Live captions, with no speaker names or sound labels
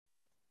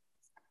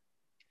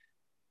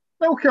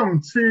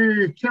Welcome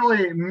to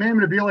Killie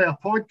Memorabilia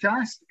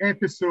podcast,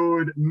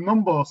 episode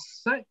number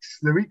 6.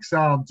 The weeks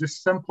are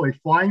just simply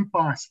flying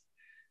past.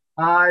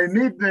 I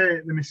made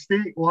the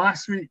mistake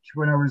last week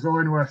when I was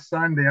on with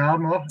Sandy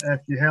Armour,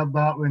 if you heard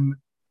that one,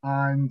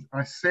 and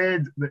I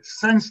said that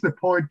since the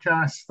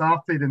podcast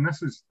started, and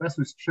this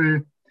was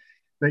true,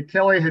 that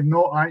Killie had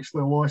not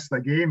actually lost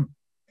a game.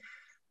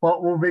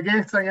 But we'll be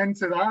getting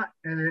into that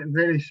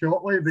very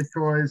shortly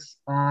because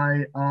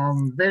I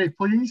am very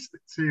pleased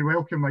to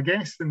welcome my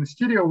guest in the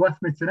studio with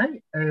me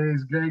tonight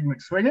is Greg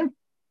McCluskey.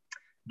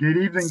 Good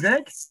evening,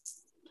 Greg.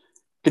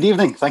 Good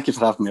evening. Thank you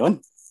for having me on.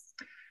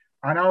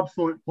 An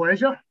absolute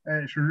pleasure.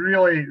 It's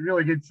really,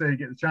 really good to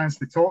get the chance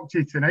to talk to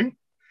you tonight.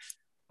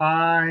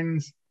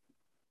 And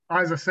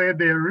as I said,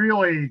 they're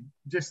really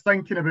just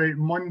thinking about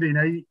Monday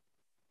night.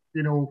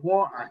 You know,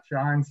 what a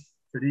chance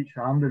for each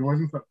Hampden,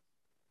 wasn't it?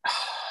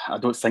 I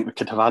don't think we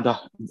could have had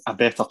a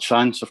better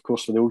chance, of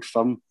course, with the Old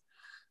Firm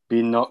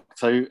being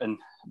knocked out and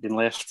being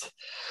left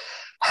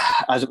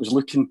as it was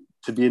looking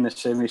to be in the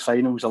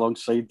semi-finals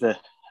alongside the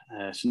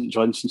St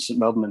Johnstone, St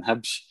Mirren and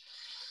Hibs.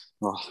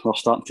 We're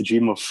starting to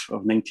dream of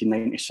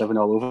 1997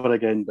 all over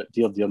again, but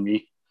dear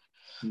me,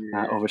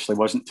 that obviously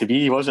wasn't to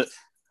be, was it?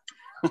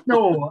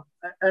 No,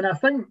 and I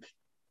think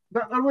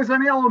that there was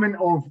an element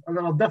of, and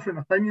there are different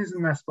opinions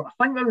in this, but I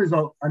think there was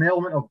an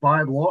element of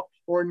bad luck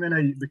on the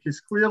night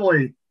because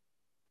clearly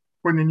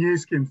when the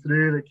news came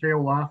through that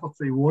Kyle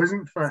Lafferty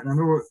wasn't fit, and I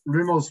know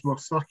rumours were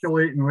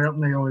circulating, weren't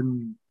they,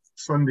 on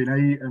Sunday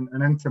night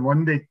and into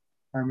Monday,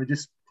 and we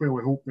just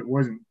clearly hoped it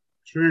wasn't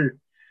true.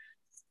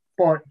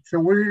 But to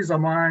lose a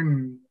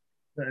man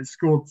that had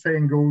scored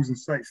 10 goals in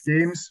 6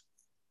 games,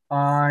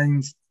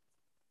 and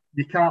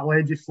you can't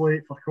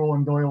legislate for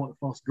Colin Doyle at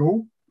first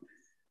goal,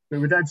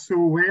 but we did so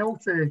well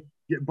to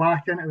get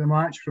back into the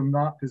match from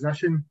that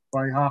position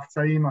by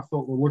half-time. I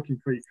thought we were looking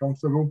quite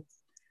comfortable.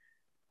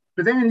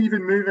 But then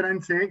even moving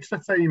into extra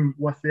time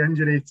with the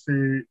injury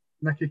to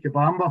Nicky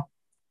Kabamba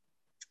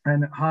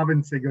and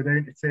having to go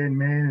down to 10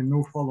 men and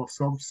no further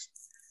subs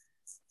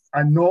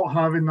and not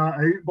having that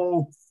out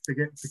ball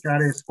to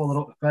carry us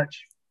further up the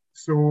pitch.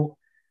 So,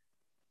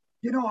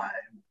 you know,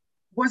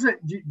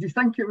 do you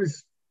think it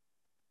was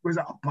it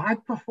a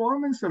bad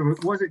performance or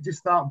was it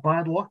just that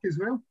bad luck as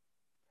well?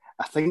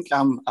 I think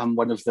I'm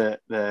one of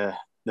the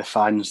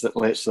fans that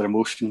lets their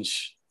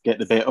emotions get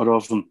the better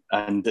of them,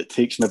 and it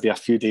takes maybe a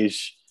few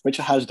days, which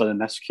it has done in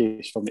this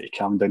case, for me to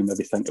calm down and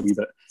maybe think a wee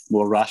bit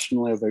more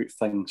rationally about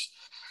things.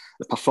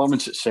 The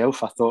performance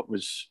itself, I thought,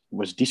 was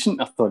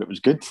decent. I thought it was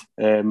good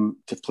to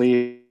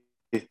play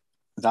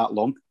that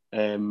long,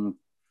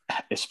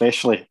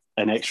 especially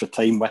in extra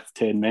time with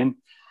 10 men.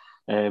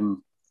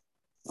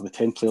 The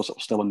 10 players that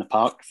were still in the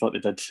park, thought they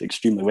did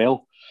extremely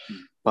well.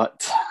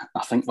 But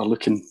I think we're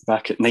looking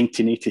back at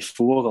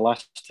 1984, the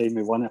last time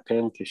we won a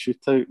penalty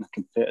shootout in a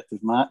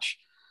competitive match.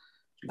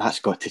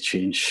 That's got to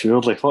change,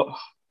 surely.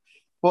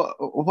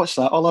 What's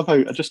that all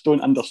about? I just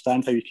don't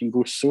understand how you can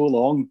go so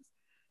long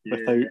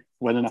without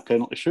winning a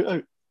penalty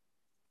shootout.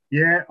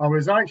 Yeah, I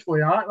was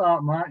actually at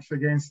that match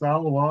against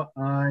Alloa,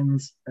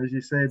 and as you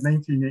said,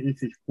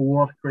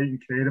 1984, quite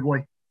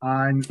incredibly.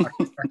 And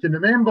I can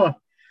remember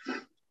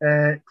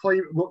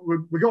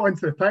we got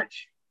onto the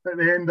pitch at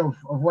the end of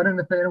winning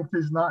the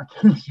penalties on that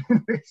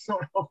occasion. We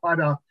sort of had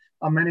a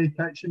mini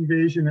pitch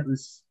invasion. It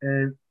was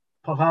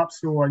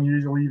perhaps so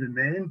unusual even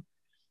then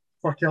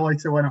for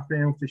Killie to win a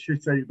penalty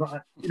shootout.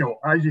 But, you know,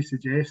 as you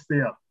suggest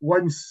there,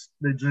 once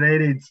the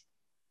dreaded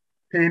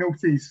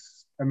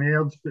penalties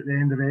emerged at the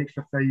end of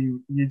extra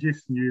time, you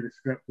just knew the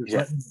script was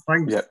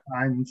written.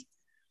 And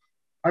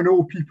I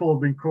know people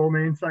have been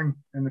commenting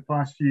in the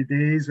past few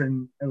days,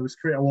 and it was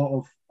quite a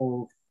lot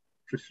of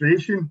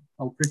frustration,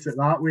 I'll put it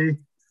that way,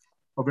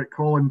 about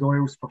Colin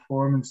Doyle's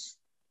performance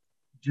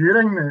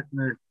during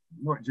the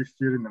not just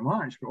during the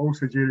match, but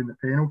also during the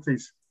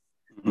penalties.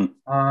 Mm-hmm.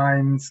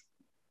 And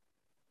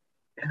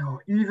you know,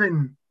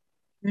 even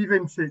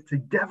to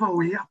give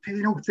away a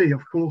penalty,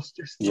 of course,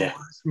 just the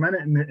last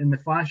minute in the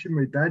fashion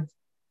we did.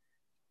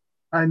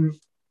 And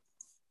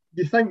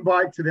you think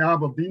back to the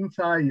Aberdeen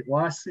tie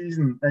last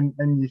season,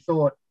 and you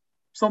thought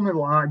something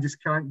like that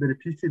just can't be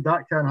repeated.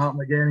 That can't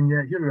happen again. And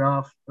yet here we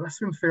are. This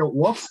one felt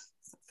worse.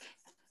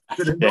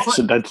 Yes,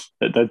 it did.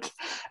 It did.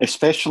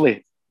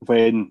 Especially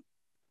when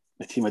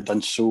the team had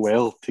done so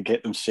well to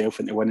get themselves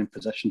into winning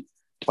position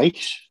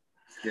twice.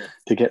 Yeah.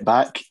 To get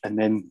back and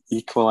then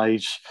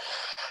equalise.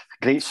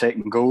 Great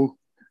second goal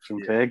from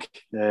Gregg.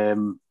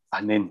 And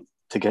then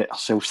to get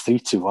ourselves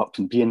 3-2 up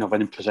and be in a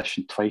winning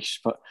position twice.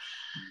 But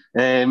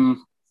it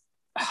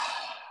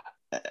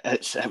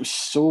was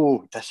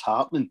so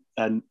disheartening.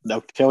 And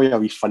I'll tell you a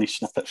wee funny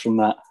snippet from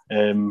that.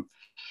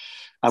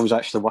 I was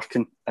actually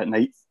working at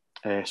night,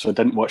 so I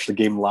didn't watch the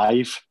game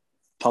live.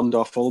 Turned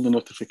off all the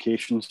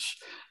notifications.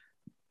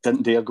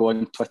 Didn't dare go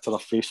on Twitter or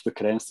Facebook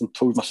or anything.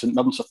 Told my St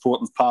Mirren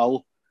supporting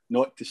pal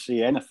not to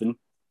say anything.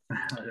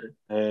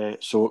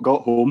 So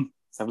got home.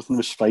 Everything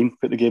was fine.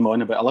 Put the game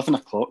on about 11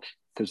 o'clock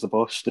because the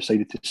boss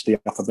decided to stay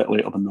up a bit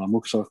later than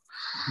normal. So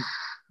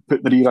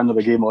put the rerun of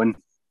the game on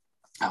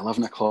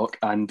 11 o'clock,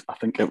 and I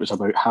think it was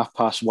about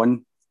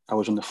 1:30. I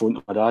was on the phone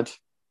to my dad,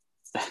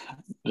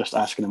 just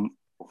asking him,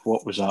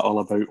 what was that all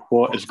about?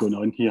 What is going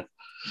on here?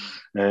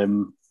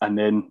 And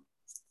then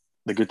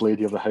the good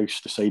lady of the house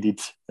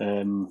decided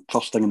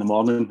first thing in the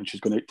morning when she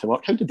was going out to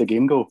work, how did the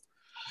game go?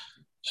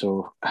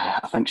 So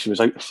I think she was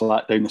out the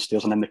flat, down the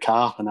stairs and in the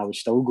car, and I was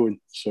still going.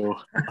 So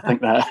I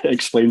think that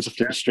explains the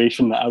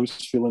frustration that I was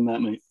feeling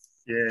that night.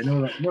 Yeah,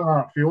 know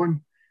that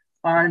feeling.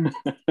 And,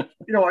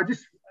 I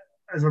just,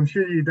 as I'm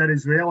sure you did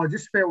as well, I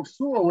just felt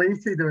so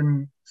elated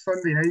on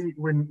Sunday night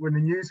when the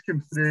news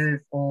came through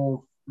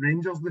of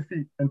Rangers'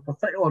 defeat in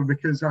particular,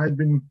 because I had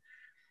been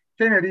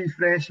kind of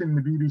refreshing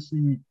the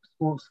BBC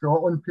Sports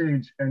Scotland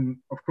page, and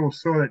of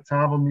course saw that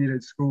Tavernier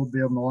had scored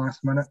there in the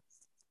last minute,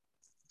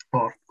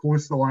 or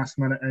close to the last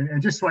minute,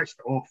 and just switched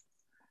it off.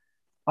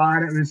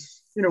 And it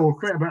was,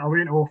 quite a bit. I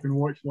went off and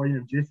watched Line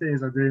of Duty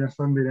as I do on a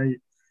Sunday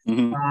night.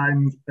 Mm-hmm.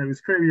 And it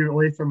was quite a bit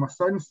later, my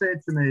son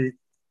said to me,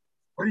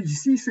 "Oh, did you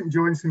see St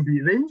Johnstone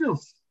beat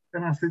Rangers?"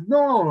 And I said,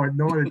 No,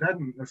 they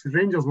didn't. I said,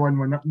 Rangers won.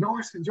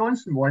 No, St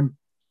Johnstone won.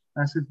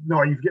 I said,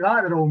 no, you've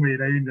got that the wrong way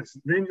around.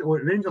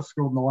 Rangers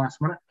scored in the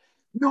last minute.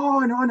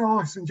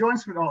 No. St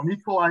Johnstone went up and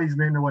equalised,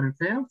 and then they won in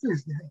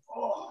penalties. You think,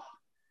 oh,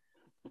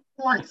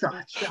 what a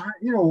chance!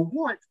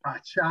 What a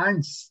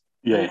chance!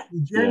 Yeah,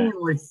 you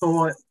genuinely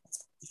thought,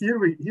 here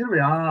we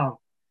are,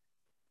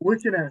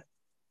 looking at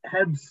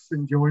Hibs,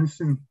 St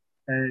Johnstone,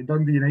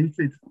 Dundee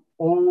United,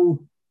 all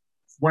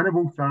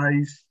winnable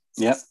ties.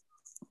 Yep.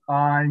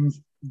 And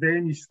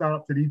then you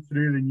start to read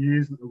through the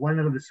news that the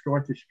winner of the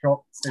Scottish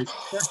Cup is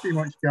pretty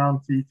much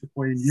guaranteed to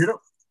play in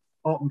Europe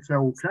up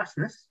until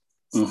Christmas.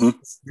 Mm-hmm.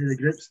 Where the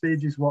group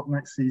stages work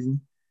next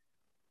season.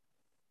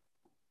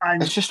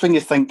 And it's just when you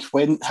think,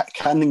 when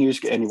can the news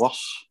get any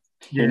worse?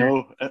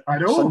 Yeah, I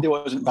know. Sunday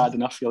wasn't bad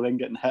enough. You're then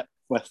getting hit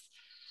with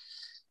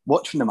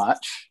watching the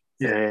match,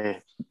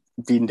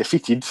 being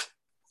defeated,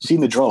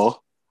 seeing the draw,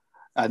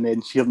 and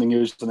then hearing the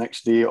news the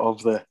next day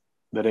of the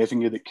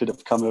revenue that could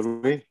have come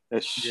our way.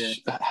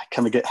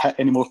 Can we get hit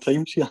any more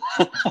times here?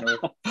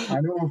 I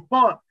know.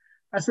 But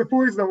I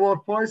suppose the more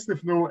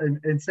positive note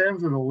in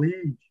terms of the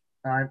league,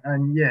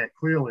 and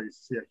clearly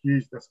it's a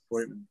huge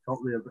disappointment up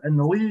there. But in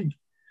the league,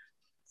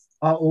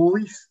 at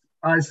least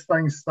as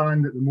things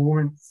stand at the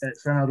moment,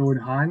 it's in our own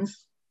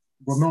hands.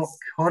 We're not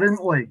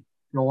currently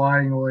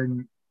relying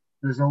on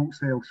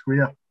results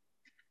elsewhere.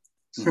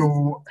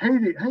 So how are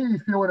you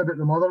feeling about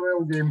the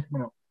Motherwell game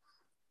coming up?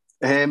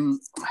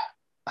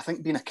 I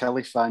think being a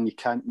Killie fan, you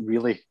can't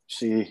really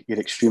say you're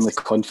extremely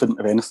confident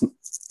of anything.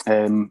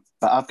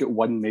 But I've got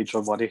one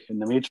major worry,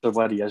 and the major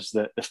worry is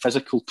that the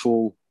physical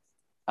toll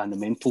and the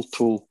mental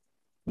toll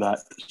that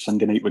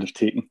Sunday night would have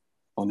taken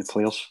on the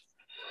players.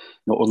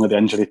 Not only the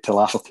injury to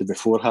Lafferty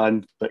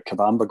beforehand, but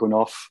Kabamba going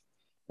off.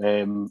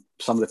 Some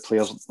of the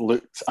players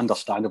looked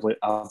understandably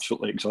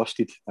absolutely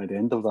exhausted by the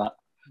end of that.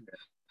 Yeah.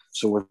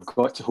 So we've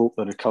got to hope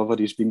the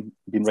recovery's been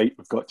right.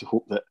 We've got to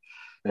hope that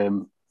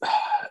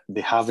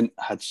they haven't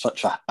had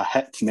such a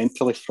hit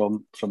mentally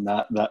from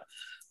that they're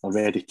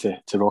ready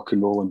to rock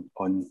and roll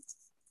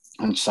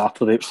on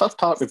Saturday. First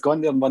part, we've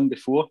gone there and won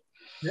before.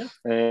 Yeah.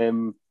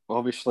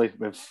 Obviously,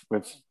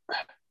 we've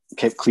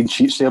kept clean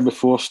sheets there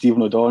before.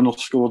 Stephen O'Donnell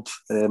scored.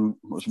 It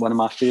was one of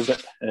my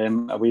favourite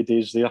away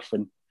days there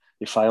when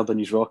he fired on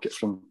his rocket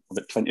from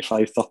about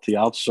 25, 30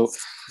 yards. So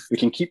we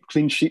can keep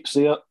clean sheets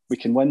there. We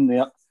can win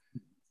there.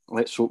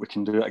 Let's hope we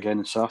can do it again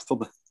on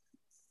Saturday.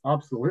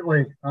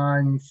 Absolutely.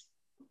 And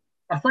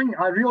I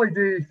really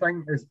do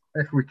think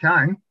if we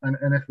can,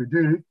 and if we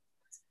do,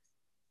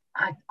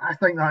 I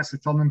think that's the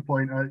turning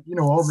point.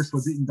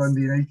 Obviously beating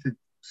Dundee United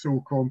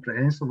so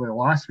comprehensively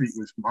last week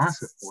was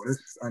massive for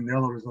us, and the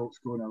other results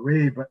going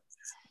away. But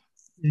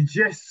you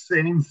just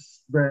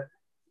sense that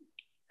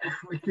if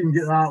we can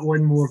get that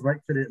one more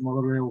victory at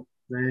Motherwell,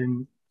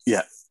 then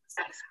it's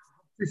hard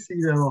to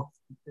see the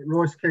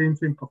Ross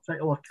County in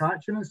particular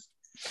catching us.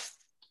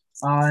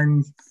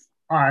 And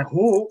I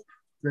hope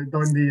that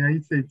Dundee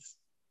United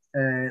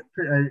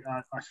put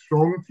out a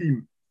strong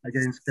team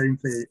against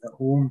County at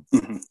home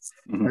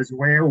as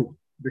well,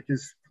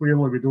 because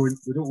clearly we don't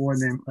want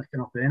them picking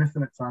up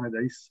anything at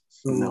Tannadice.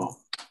 So no.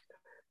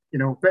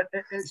 But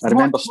I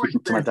remember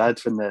speaking to my dad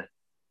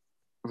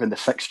when the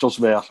fixtures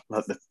were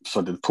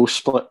the post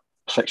split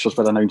fixtures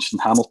were announced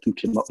and Hamilton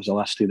came up as the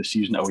last day of the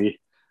season away,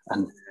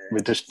 and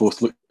we just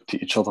both looked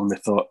at each other and we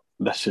thought,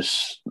 this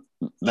is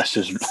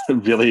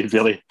really,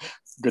 really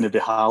going to be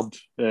hard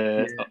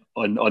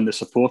on the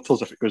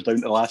supporters if it goes down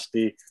to the last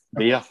day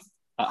there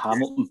at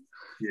Hamilton.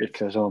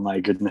 Because, oh my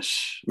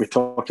goodness, we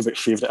talk about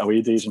favourite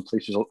away days and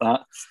places like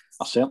that.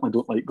 I certainly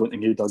don't like going to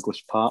New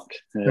Douglas Park.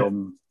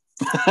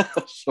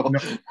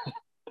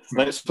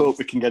 Let's hope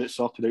we can get it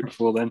sorted out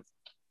before then.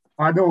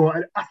 I know.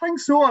 I think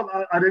so.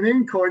 I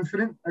remain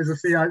confident. As I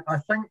say, I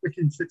think we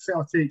can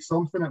take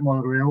something at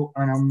Motherwell.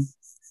 And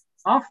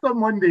after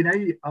Monday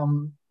night,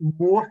 I'm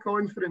more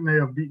confident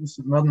now of beating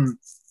St Mirren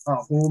at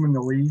home in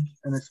the league,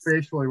 and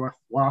especially with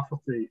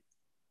Lafferty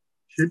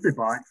should be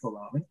back for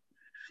that. Right?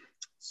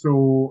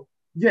 So,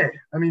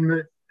 I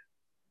mean,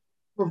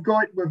 we've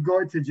got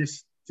to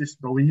just just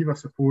believe, I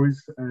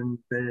suppose. And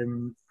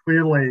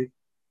clearly,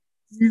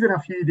 even a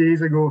few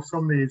days ago,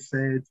 somebody had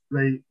said,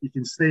 right, you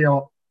can stay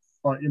up,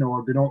 but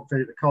or be knocked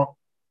out the cup.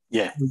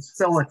 Yeah, We'd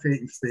still have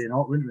taken staying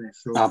up, wouldn't they?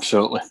 So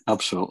absolutely,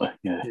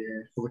 yeah.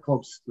 Yeah, for the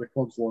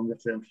club's longer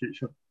term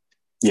future.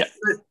 Yeah.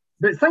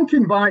 But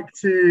thinking back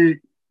to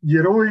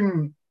your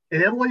own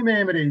early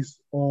memories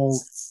of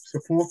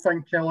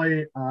supporting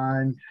Killie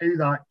and how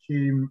that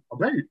came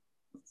about.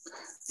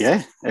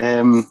 Yeah.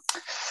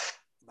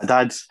 My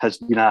dad has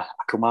been a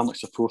Kilmarnock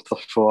supporter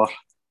for,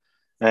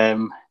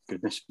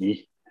 goodness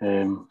me,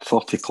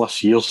 40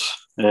 plus years.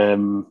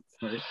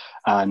 Right.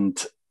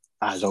 And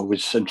as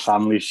always in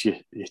families, you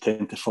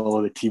tend to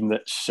follow the team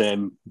that's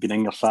been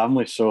in your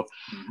family. So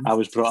I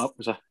was brought up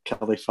as a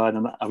Killie fan,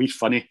 and a wee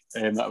funny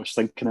that I was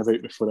thinking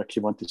about before I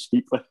came on to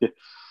speak with you.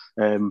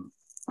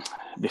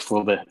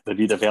 Before the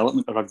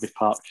redevelopment of Rugby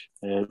Park,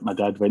 my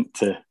dad went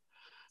to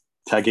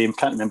a game,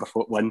 can't remember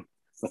what one,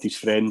 with his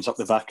friends up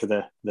the back of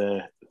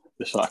the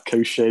sort of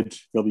cowshed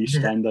where the East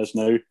Stand is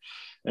now,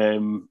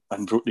 and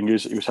broke the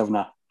news that he was having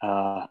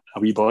a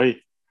wee boy.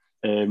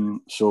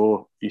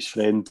 So his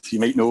friend, you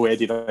might know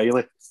Eddie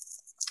Riley,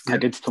 a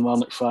good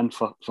Kilmarnock fan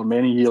for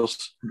many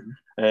years,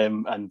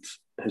 and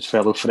his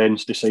fellow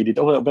friends decided,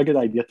 it'll be a good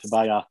idea to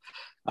buy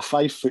a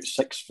 5 foot,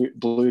 6 foot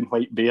blue and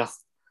white bear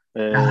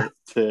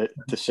to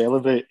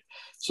celebrate.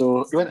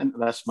 So he went into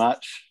this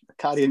match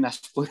carrying this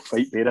blue and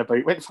white bear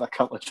about, went for a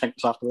couple of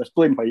drinks after this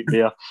blue and white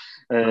bear,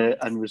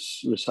 and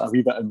was a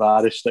wee bit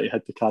embarrassed that he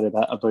had to carry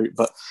that about.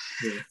 But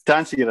to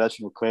answer your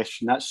original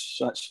question, that's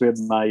where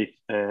my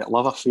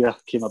love affair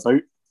came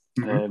about.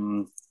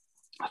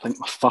 I think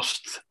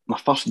my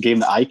first game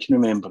that I can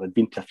remember, I'd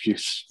been to a few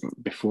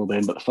before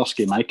then, but the first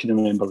game I can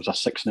remember was a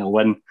 6-0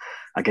 win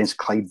against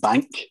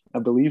Clydebank, I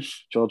believe.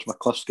 George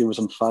McCluskey was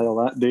on fire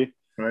that day.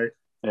 Right.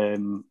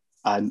 And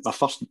my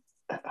first,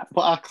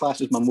 what I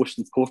class as my most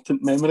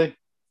important memory,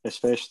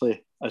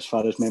 especially as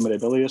far as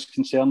memorabilia is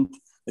concerned,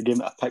 the game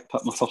that I picked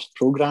up my first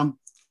programme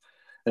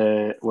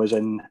was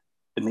in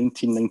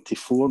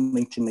 1994,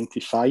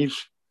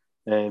 1995.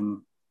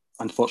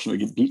 Unfortunately,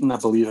 we got beaten, I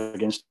believe,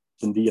 against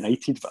Dundee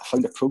United, but I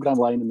found a programme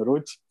lying in the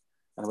road,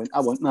 and I went,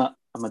 I want that.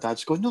 And my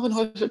dad's going,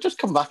 no, just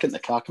come back in the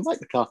car, come back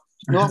in the car.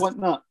 No, I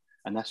want that.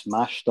 And this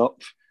mashed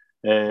up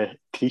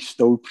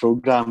Crystal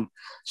programme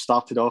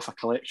started off a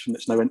collection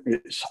that's now into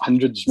its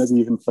hundreds, maybe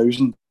even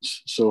thousands.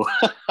 So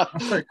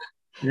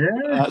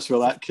that's where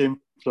that came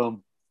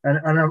from.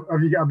 And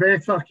have you got a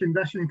better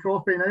condition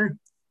copy now?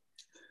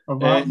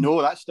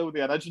 No, that's still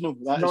the original.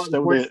 That is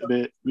still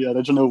the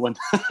original one.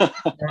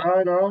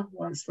 No,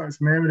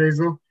 that's memories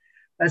though.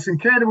 It's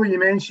incredible you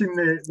mentioned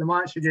the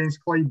match against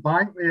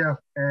Clydebank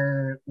there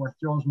with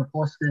George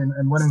McCluskey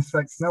and winning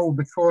 6-0,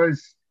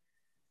 because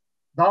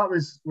that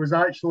was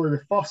actually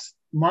the first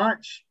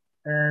match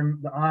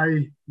that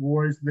I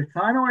was the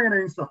tannoy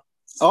announcer.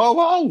 Oh,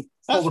 wow.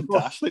 That's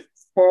fantastic.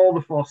 For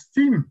the first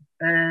team,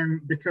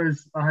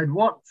 because I had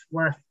worked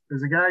with,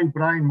 there's a guy,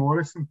 Brian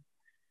Morrison,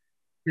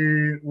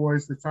 who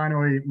was the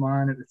tannoy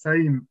man at the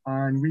time,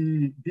 and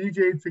we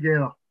DJ'd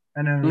together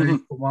in and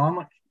around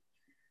Kilmarnock.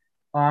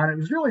 And it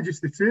was really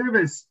just the two of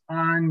us.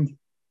 And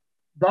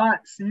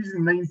that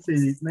season,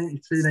 92,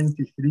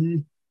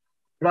 93,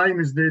 Brian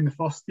was doing the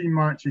first team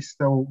matches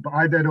still, but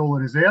I did all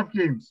the reserve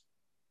games.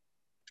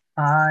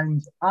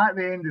 And at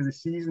the end of the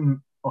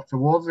season, or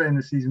towards the end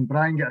of the season,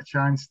 Brian got a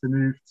chance to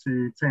move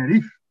to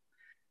Tenerife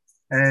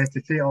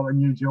to take up a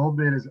new job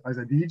there as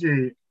a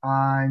DJ.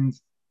 And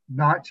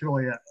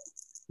naturally, I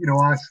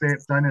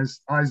stepped in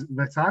as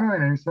the tannoy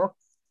announcer.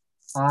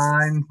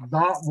 And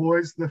that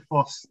was the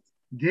first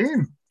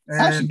game.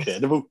 That's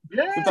incredible.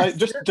 Yeah.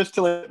 Just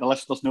to let the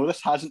listeners know,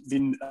 this hasn't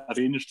been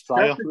arranged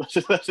prior.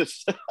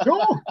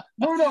 No,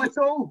 not at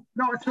all.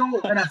 Not at all.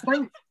 And I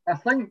think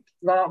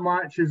that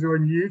match is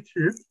on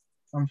YouTube.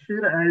 I'm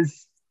sure it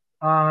is.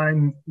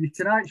 And you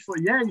can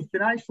actually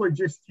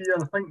just hear,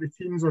 I think the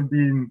teams are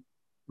being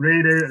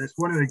read out. It's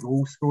one of the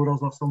goal scorers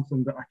or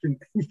something, but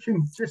you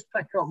can just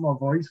pick up my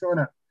voice on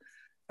it.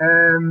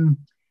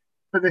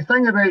 But the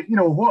thing about,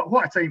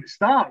 what a time to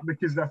start,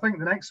 because I think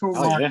the next home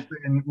match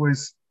then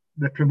was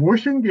the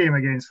promotion game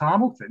against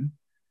Hamilton.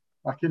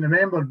 I can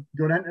remember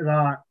going into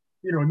that,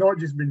 not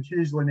just being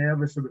hugely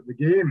nervous about the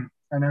game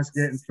and us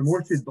getting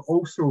promoted, but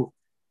also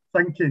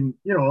thinking,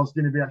 there's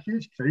going to be a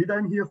huge crowd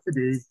down here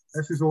today.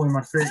 This is only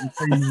my second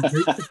time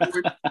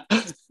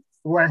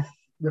with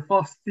the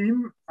first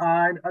team,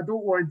 and I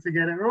don't want to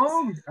get it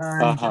wrong.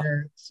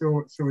 And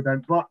so we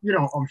did. But,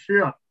 I'm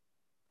sure,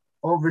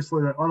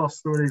 obviously, the other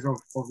stories of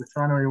the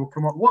tannoy will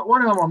come up.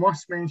 One of them I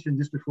must mention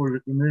just before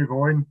we move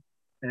on,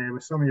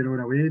 with some of your own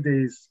away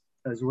days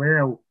as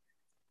well,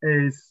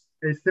 is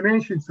to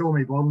mention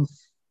Tommy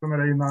Burns from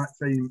around that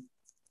time,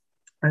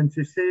 and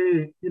to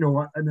say,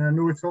 and I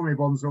know Tommy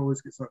Burns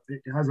always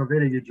has a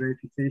very good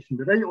reputation,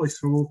 but rightly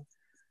so,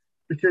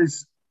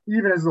 because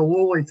even as a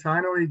lowly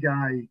tannoy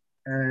guy,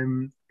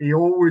 he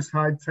always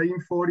had time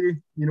for you.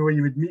 You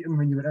would meet him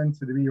when you went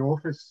into the wee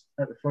office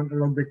at the front of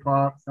Rugby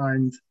Park,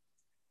 and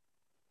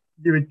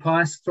you would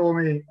pass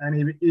Tommy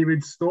and he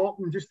would stop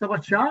and just have a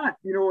chat,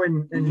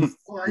 and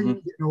how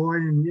you getting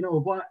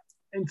on,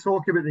 and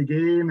talk about the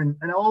game. And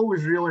I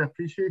always really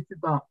appreciated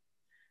that.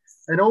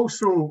 And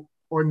also,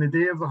 on the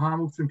day of the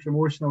Hamilton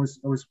promotion, I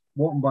was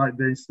walking back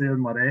downstairs in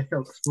my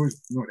records, I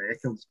suppose not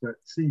records, but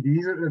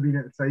CDs that had been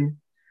at the time.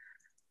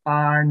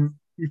 And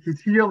you could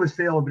hear the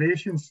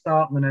celebrations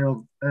starting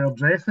in our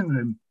dressing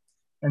room.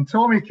 And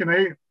Tommy came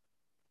out,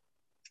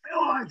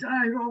 "Oh,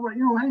 Jai, Robert,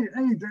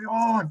 how you doing?"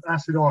 Oh, I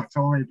said, "Oh,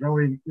 Tommy,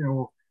 brilliant,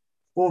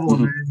 over the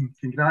moon,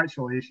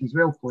 congratulations,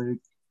 well played."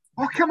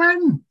 "Oh, come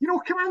in,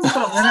 come in for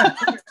a minute."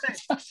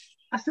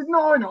 I said,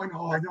 no, "Hi,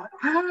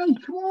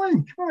 come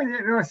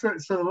on.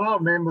 So there were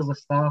members of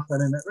staff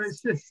in, and it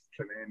was just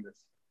tremendous.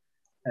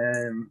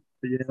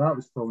 But yeah, that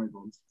was Tommy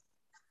Bones.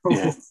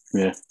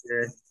 Yeah.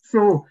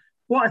 So,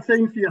 what a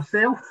time for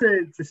yourself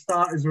to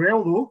start as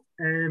well, though.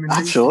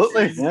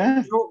 Absolutely,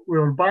 yeah. We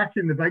were back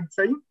in the big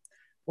time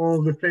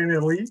of the Premier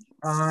League,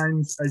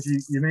 and as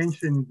you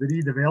mentioned, the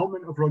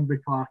redevelopment of Rugby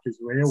Park as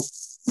well.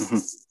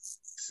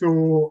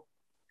 So,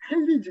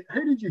 how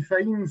did you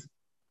find?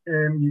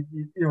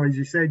 As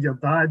you said, your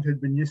dad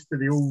had been used to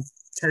the old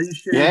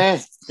cowshed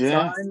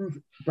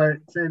stand, but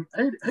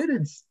how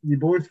did you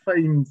both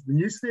find the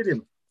new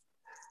stadium?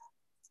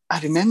 I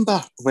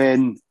remember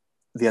when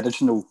the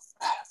original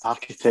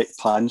architect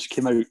plans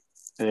came out,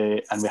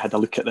 and we had a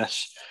look at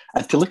this,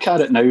 and to look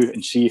at it now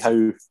and see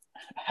how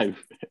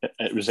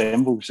it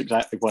resembles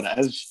exactly what it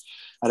is.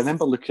 I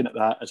remember looking at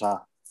that as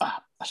a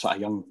sort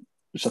of young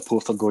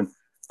supporter, going,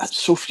 "It's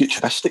so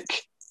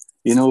futuristic."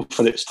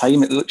 For its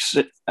time, it looks.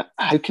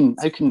 How can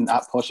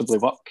that possibly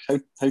work?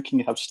 How can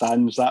you have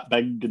stands that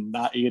big in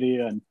that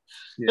area? And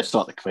just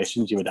sort of the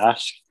questions you would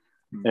ask.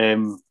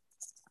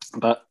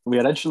 But we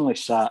originally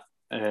sat.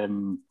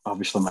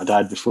 Obviously, my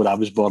dad, before I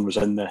was born, was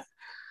in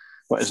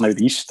what is now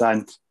the East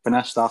Stand. When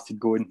I started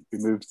going, we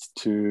moved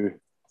to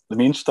the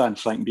main stand.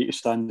 Frank Beattie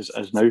stand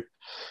is now,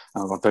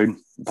 and we're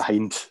down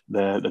behind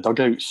the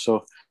dugouts.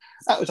 So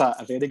that was a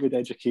very good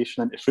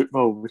education into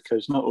football,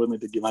 because not only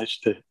did you manage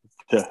to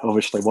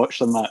obviously watch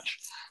the match,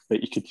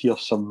 but you could hear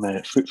some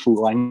fruitful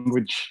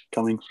language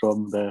coming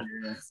from the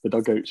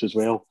dugouts as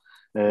well.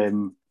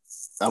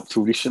 Up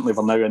till recently,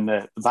 we're now in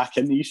back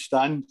in the East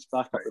Stand,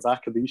 back at the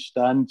back of the East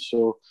Stand.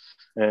 So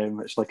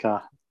it's like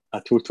a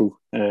total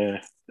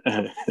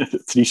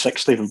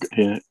 360.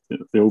 The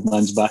old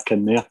man's back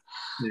in there.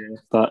 Yeah.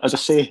 But as I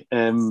say,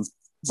 when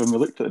we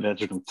looked at the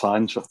original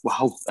plans,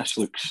 wow, this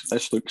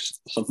looks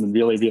something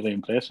really, really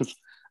impressive.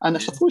 And I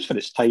suppose for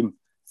its time,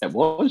 it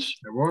was.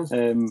 It was.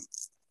 And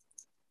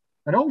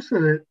also,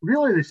 the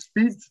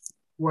speed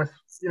with,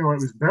 it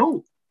was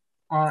built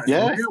as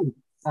well.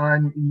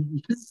 And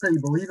you couldn't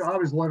quite believe it. I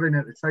was living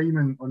at the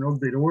time on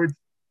Rugby Road.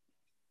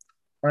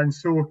 And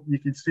so you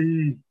could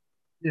see,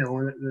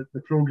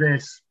 the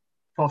progress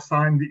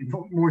firsthand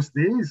most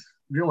days,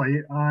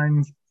 really.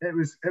 And it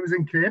was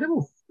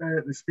incredible,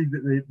 the speed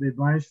that they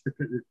managed to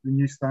put the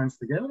new stands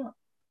together at.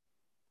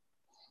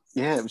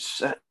 Yeah, it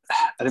was.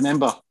 I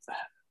remember,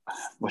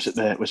 was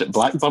it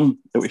Blackburn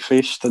that we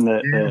faced in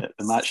the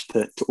match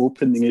to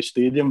open the new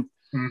stadium?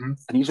 And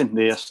even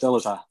there, still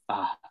as a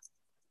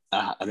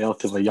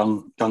relatively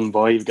young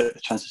boy, you get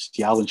the chance to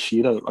see Alan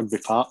Shearer at Rugby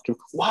Park.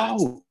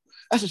 Wow,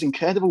 this is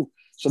incredible.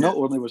 So not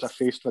only was I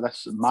faced with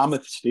this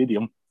mammoth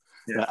stadium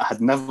that I had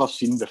never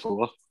seen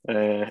before,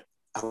 I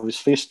was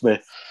faced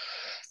with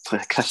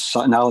Chris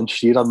Sutton, Alan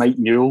Shearer, Mike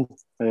Newell.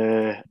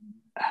 I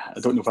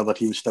don't know whether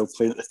he was still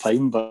playing at the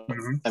time, but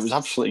it was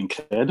absolutely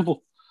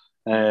incredible.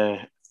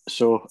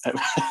 So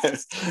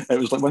it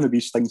was like one of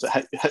these things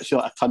that hits you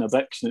like a ton of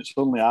bricks, and it's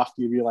only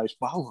after you realise,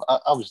 wow,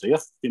 I was there,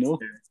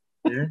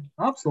 Yeah,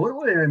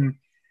 absolutely. And,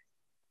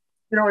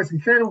 it's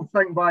incredible to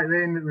think back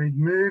then that we'd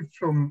moved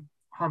from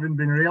having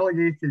been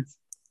relegated,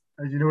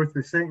 as you know, to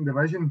the second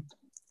division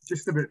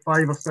just about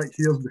 5 or 6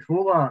 years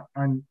before that.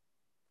 And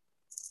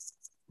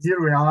here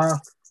we are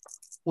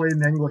playing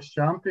the English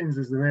champions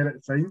as they were at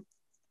the time.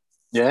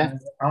 Yeah.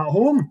 At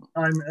home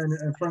and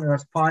in front of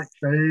this packed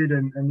crowd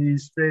and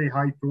these very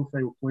high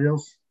profile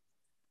players,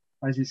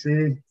 as you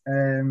say,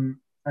 and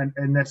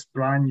in this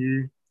brand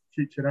new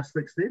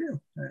futuristic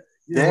stadium.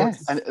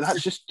 And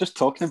that's just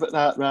talking about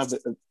that, Rab,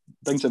 it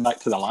brings it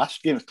back to the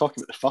last game. I was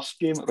talking about the first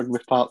game at Rugby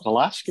Park, the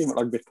last game at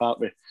Rugby Park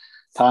with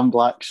Tam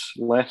Black's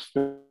left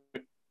foot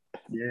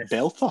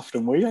belter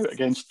from way out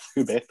against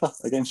who better?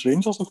 Against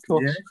Rangers, of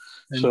course.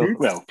 Yeah,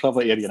 so,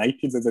 probably Ayr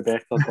United would be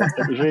better, but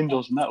it was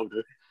Rangers and that'll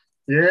do.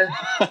 Yeah,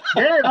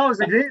 that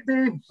was a great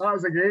day. That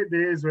was a great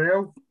day as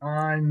well.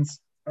 And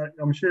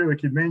I'm sure we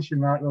could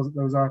mention that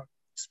there was a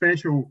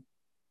special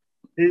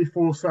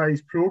A4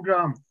 size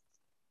programme,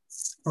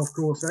 of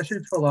course,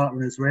 issued for that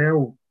one as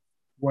well,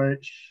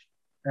 which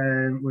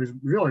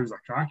was a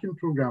cracking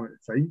programme at the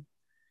time.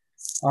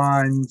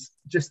 And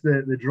just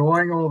the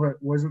drawing of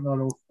it, wasn't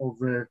there, of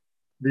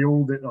the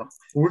old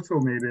photo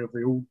maybe of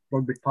the old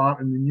Rugby Park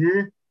and the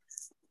new.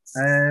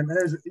 And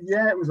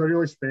it was a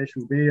really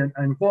special day,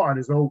 and what a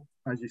result,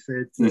 as you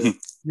said,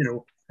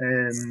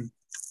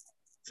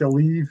 to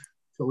leave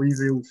to leave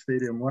the old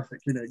stadium with.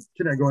 It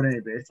couldn't have gone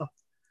any better.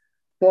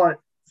 But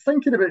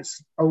thinking about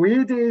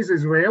away days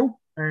as well,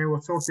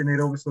 we're talking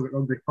there obviously about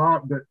Rugby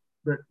Park, but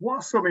what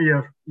are some of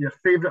your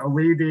favourite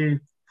away day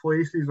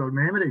places or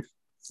memories?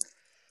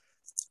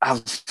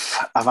 I've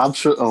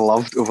absolutely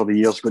loved over the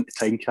years going to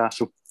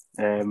Tynecastle.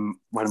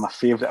 One of my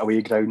favourite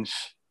away grounds,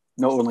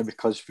 not only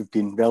because we've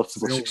been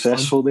relatively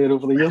successful there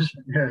over the years,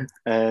 yeah.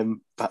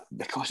 But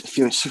because it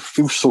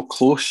feels so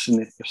close, and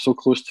you're so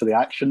close to the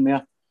action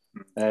there.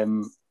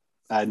 And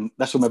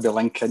this will maybe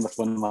link in with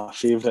one of my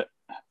favourite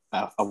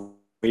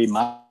away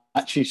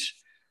matches,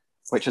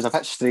 which is a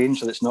bit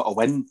strange that it's not a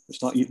win,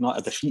 it's not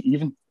a defeat,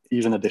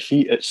 even a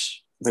defeat.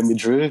 It's when we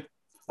drew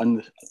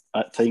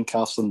at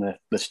Tynecastle in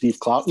the Steve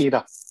Clarke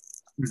era.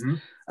 Mm-hmm.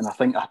 And I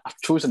think I've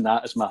chosen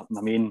that as my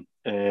main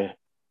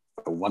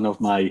one of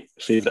my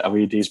favourite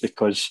away days,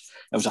 because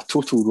it was a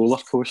total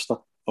roller coaster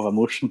of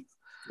emotion.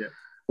 Yeah.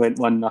 Went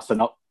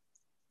 1-0 up,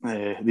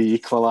 they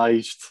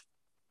equalised,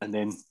 and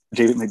then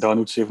David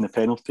McDonald saving the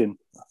penalty in,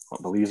 I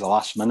believe, the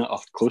last minute or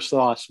close to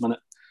the last minute.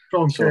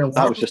 So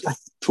that was just a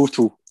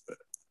total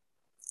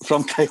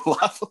from Kyle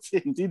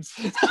Lafferty, indeed.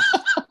 So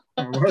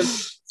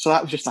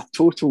that was just a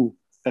total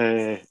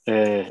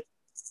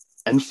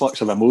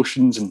influx of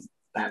emotions and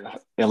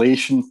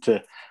elation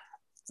to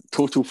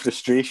total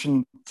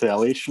frustration to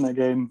elation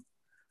again.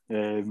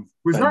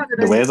 Was that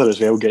the weather as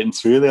well, getting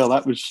through there?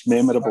 That was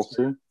memorable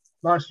too.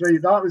 That's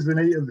right. That was the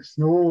night of the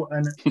snow,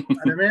 and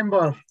I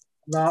remember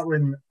that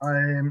when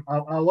I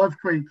live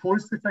quite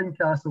close to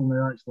Tynecastle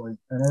now, actually,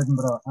 in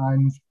Edinburgh,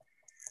 and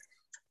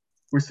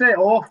we set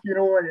off.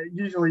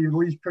 Usually you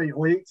leave quite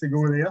late to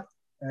go there,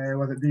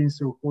 with it being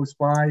so close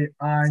by.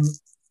 And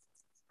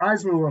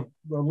as we were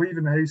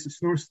leaving the house, the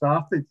snow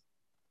started.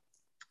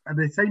 And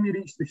by the time you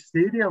reached the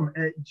stadium,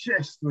 it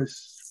just was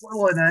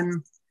swirling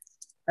in.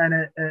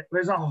 And it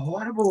was a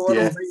horrible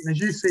night. And as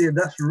you say,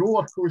 this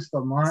roller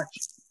coaster match.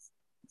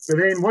 But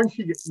then once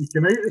you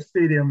came out of the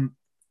stadium,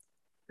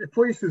 the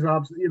place was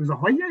absolutely, it was a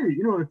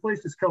whiteout. The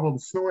place was covered in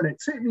snow. And it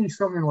took me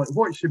something like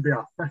what should be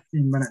a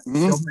 15-minute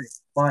journey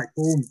back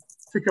home. It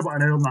took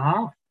about an hour and a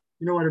half.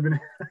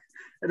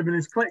 It'd have been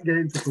as quick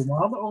getting to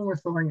Kilmarnock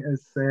almost, I think,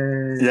 as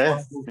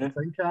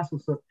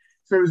Tynecastle.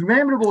 So it was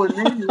memorable in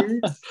many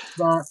ways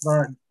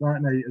that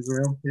night as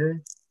well. Yeah.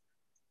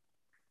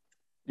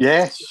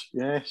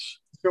 Yes.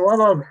 So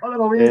other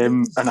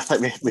ways. And I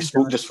think we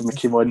spoke just when we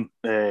came on.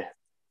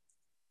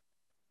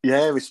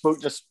 We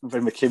spoke just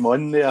when we came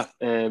on there.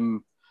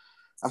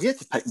 I've yet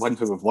to pick one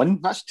who we've won.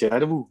 That's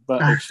terrible.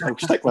 But I'll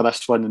stick with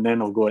this one, and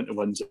then I'll go into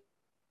ones.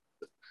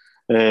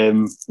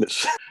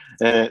 It's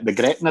the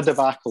Gretna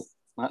debacle.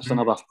 That's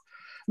another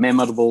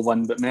memorable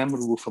one, but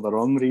memorable for the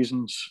wrong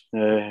reasons.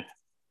 The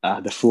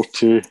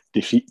 4-2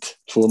 defeat,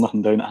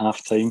 4-0 down at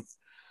half time.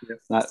 Yep.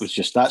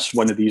 That's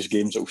one of these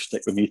games that will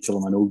stick with me till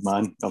I'm an old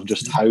man, of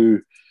just how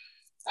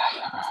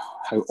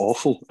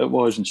awful it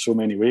was in so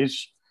many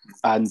ways.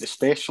 And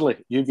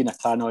especially you being a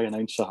Tannoy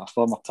announcer, a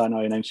former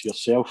Tannoy announcer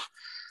yourself,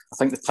 I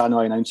think the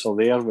Tannoy announcer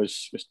there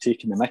was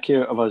taking the mickey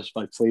out of us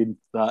by playing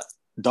that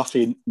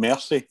Duffy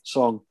Mercy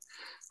song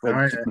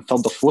where the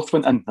third or fourth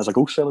went in as a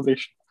goal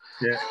celebration.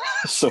 Yeah.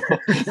 So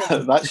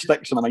that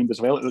sticks in my mind as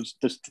well. It was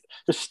just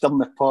stirring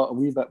the pot a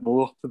wee bit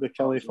more to the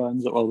Killie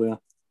fans that were there.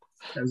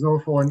 It was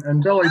awful.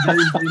 And Billy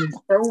Brown being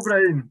Phil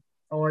Brown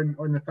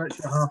on the pitch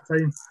at half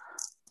time.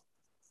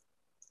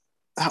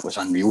 That was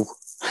unreal.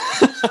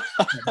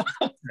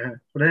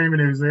 For anyone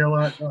who was there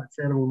that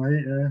terrible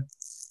night,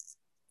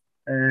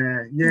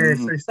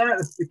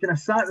 So he kind of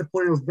sat the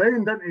players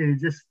down,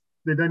 didn't he?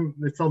 They didn't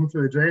return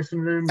to the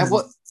dressing room. It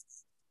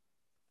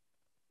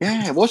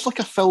was like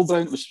a Phil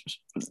Brown. It was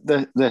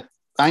the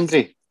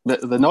angry,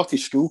 the naughty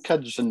school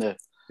kids and the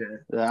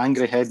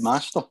angry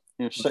headmaster.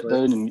 Sit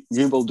down and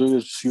you will do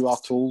as you are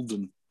told,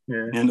 and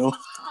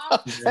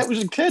it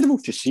was incredible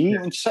to see.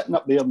 And sitting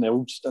up there in the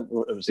old stand,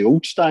 it was the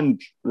old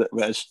stand that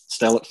is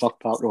still at Fir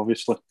Park,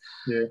 obviously.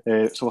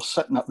 Yeah. So we're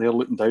sitting up there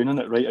looking down on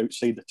it right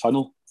outside the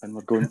tunnel, and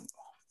we're going,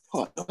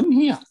 "What in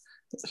here?"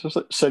 It's just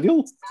like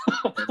surreal.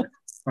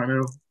 I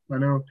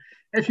know.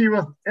 If you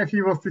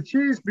were to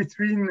choose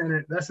between,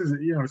 and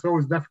it's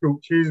always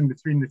difficult choosing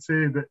between the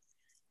two, but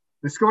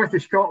the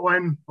Scottish Cup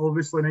win,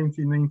 obviously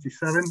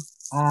 1997,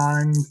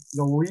 and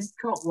the League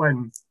Cup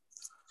win,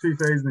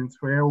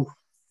 2012.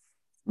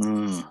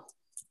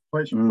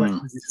 Which would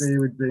you say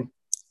would be?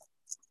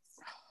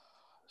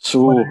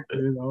 So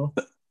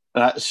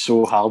that's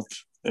so hard.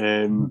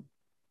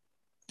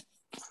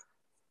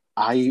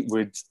 I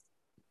would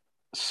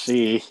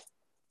say,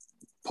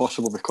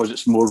 possible because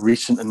it's more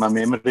recent in my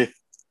memory,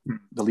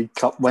 the League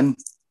Cup win,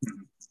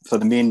 for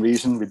the main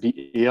reason we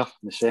beat Ayr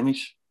in the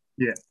semis.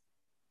 Yeah.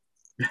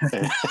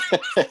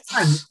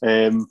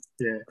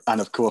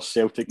 And of course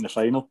Celtic in the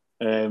final,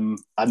 and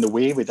the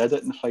way we did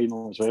it in the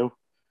final as well.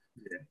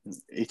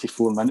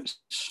 84 minutes,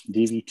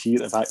 DVT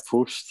at the back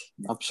post,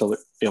 absolute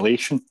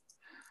elation.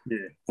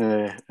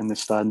 in the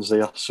stands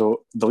there.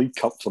 So the League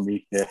Cup for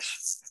me,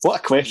 yes. What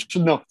a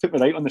question, though. Put me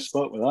right on the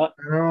spot with that.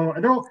 I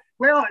know.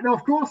 Well, no,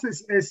 of course,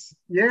 it's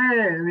yeah.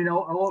 I mean, a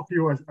lot of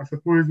people, I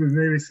suppose, would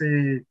maybe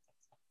say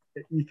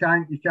you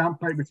can't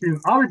pick between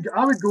them. I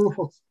would go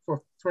for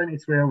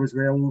 2012 as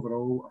well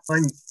overall. I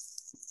think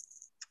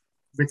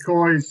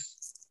because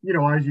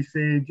as you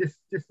say,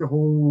 just the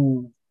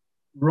whole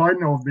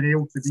run of being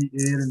able to beat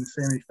Ayr in the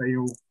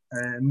semi-final,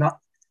 and that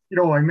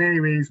in many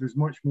ways was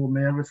much more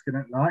nervous going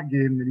into that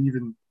game than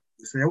even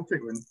the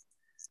Celtic one,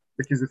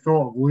 because the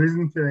thought of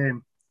losing to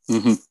them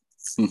at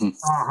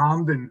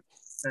Hampden,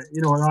 at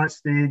that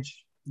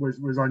stage was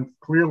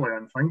clearly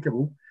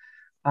unthinkable,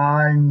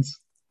 and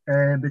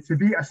but to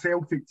beat a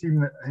Celtic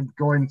team that had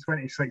gone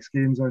 26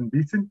 games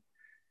unbeaten,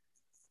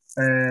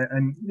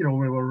 and we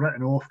were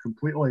written off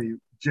completely,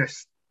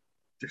 just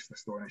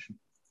astonishing,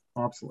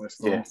 absolutely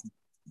astonishing.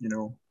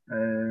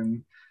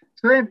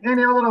 So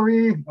any other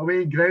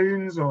away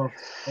grounds or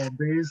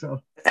days?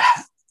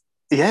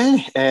 Yeah,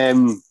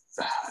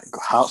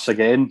 Hearts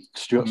again.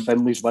 Stuart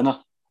Finley's winner.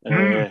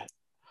 The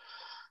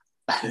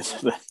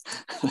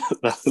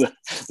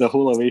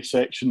whole away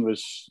section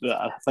was,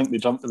 I think they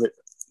jumped about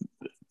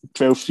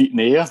 12 feet in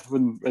the air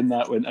when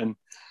that went in.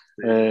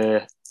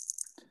 And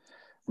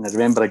I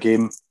remember a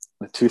game,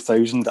 the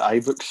 2000 at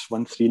Ibrox,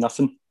 won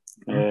 3-0.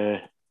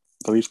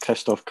 I believe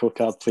Christoph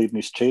Kokard played in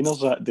his trainers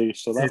that day,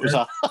 so that was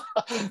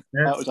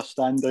that was a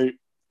standout.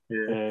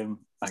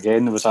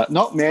 Again, there was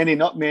not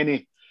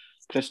many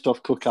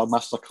Christoph Kokard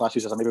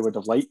masterclasses as I maybe would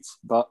have liked,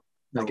 but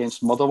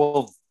against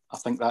Motherwell, I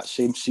think that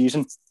same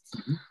season,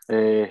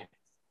 I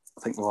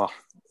think we were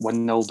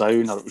 1-0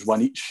 down, or it was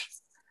 1 each,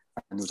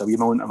 and there was a wee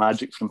moment of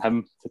magic from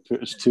him to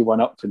put us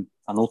 2-1 up and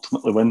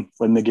ultimately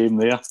win the game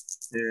there.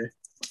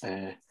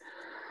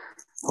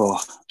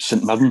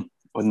 St Mirren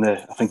on I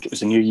think it was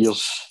the New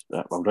Year's,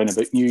 around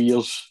about New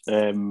Year's.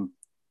 I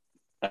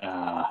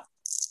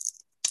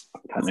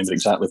can't remember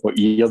exactly what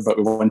year, but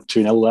we won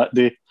 2-0 that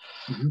day.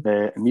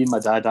 And me and my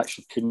dad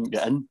actually couldn't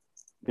get in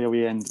the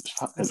away end.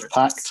 It was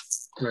packed.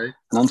 Right.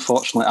 And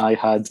unfortunately, I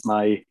had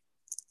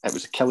it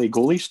was a Killie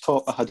goalie's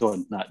top I had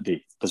on that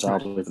day,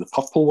 bizarrely, the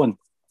purple one.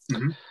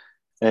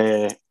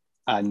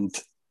 And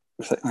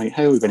we thought, right,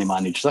 how are we going to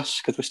manage this?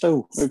 Because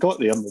we got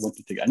there and we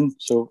wanted to get in,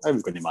 so how are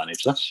we going to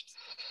manage this?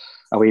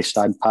 Away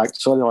stand packed.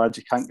 Sorry lads,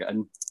 you can't get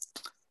in.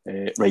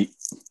 Right,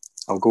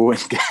 I'll go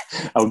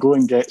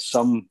and get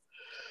some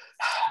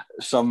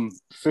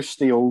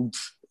fusty old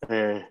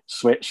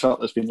sweatshirt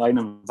that's been lying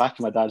in the back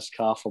of my dad's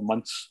car for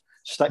months.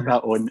 Stick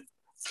that on,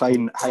 try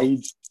and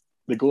hide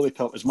the goalie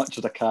top as much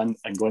as I can,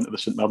 and go into the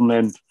St Mirren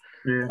end.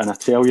 And I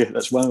tell you,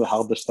 that's one of the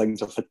hardest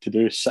things I've had to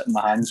do, is sit in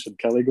my hands when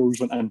Killie goals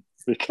went in,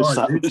 because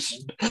that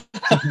was.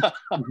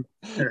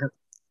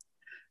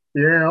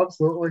 Yeah,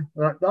 absolutely.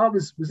 That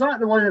was that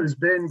the one that was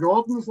Ben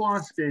Gordon's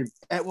last game?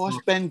 It was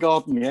Ben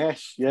Gordon,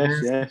 yes. Ben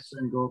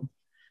Gordon.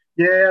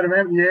 Yeah, I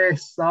remember.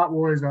 Yes, that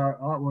was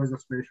a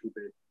special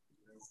day.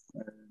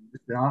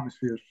 The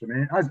atmosphere is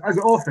tremendous, as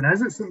it often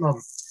is at St Mirren.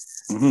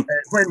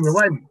 When we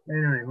win,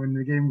 anyway, when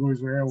the game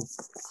goes well,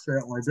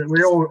 certainly. But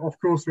we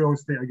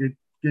always take a good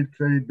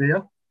crowd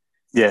there.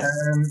 Yeah.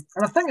 And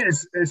I think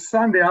as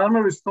Sandy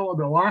Armour was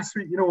talking about last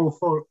week,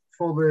 for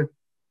the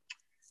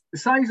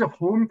size of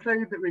home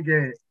crowd that we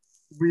get,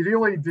 we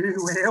really do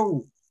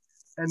well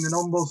in the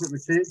numbers that we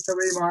take to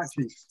away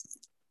matches.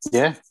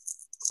 Yeah.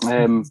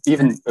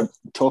 Even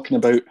talking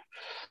about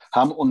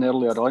Hamilton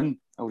earlier on,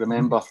 I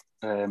remember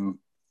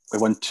we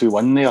won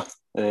 2-1 there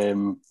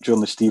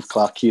during the Steve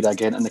Clarke era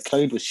again, and the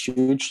crowd was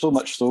huge, so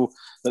much so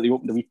that they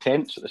opened the wee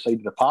tents at the side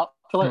of the park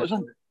to let us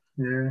in.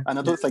 Yeah. And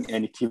I don't think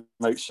any team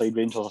outside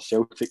Rangers or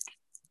Celtic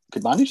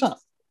could manage that.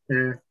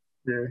 Yeah.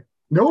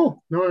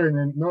 No,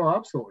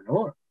 absolutely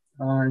not.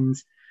 And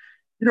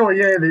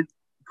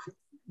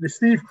the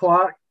Steve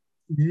Clarke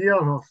year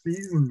or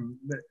season,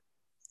 that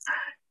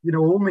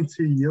only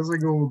 2 years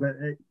ago, but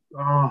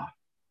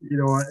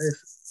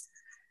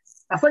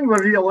I think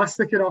we're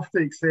realistic enough to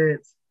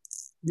accept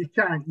you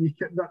can't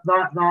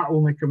that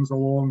only comes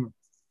along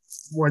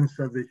once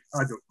every,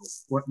 I don't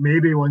know,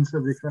 maybe once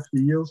every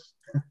 50 years.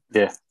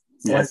 Yeah.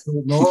 Let's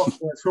hope not.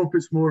 Let's hope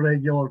it's more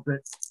regular.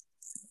 But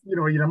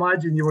you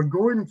imagine you were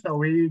going to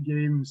away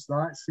games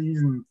that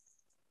season.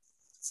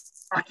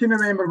 I can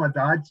remember my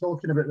dad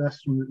talking about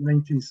this from the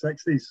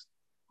 1960s,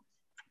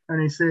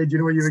 and he said,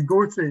 you would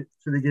go to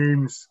the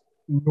games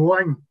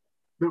knowing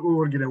that we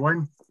were going to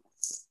win.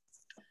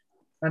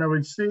 And I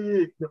would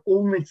say the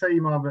only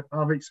time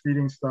I've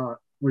experienced that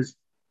was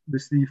the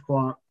Steve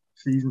Clarke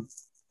season.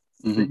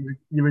 You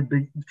would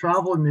be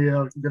travelling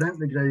there, going into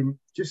the ground,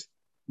 just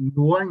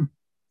knowing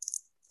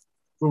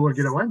we were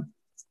going to win.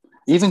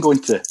 Even going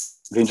to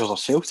Rangers or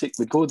Celtic,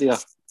 we'd go there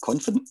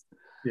confident.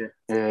 Yeah.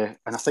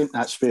 And I think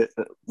that's where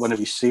one of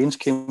his sayings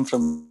came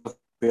from,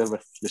 there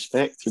with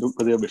respect. You don't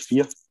go there with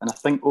fear. And I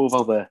think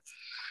over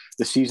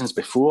the seasons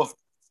before,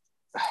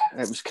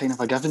 it was kind of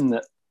a given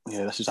that,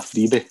 this is a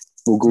freebie.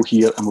 We'll go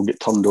here and we'll get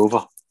turned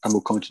over and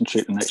we'll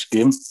concentrate the next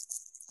game.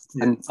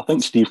 Yeah. And I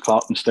think Steve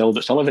Clarke instilled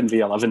it's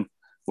 11v11.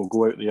 we'll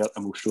go out there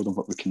and we'll show them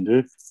what we can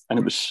do. And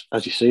it was,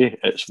 as you say,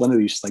 it's one of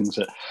these things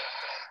that,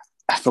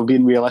 if I'm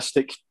being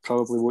realistic,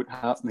 probably won't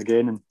happen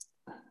again.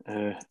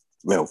 And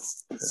well,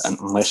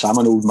 unless I'm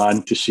an old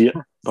man to see it,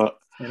 but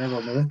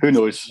who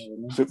knows?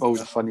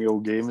 Football's a funny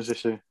old game, as they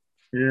say.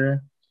 Yeah,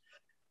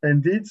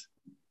 indeed.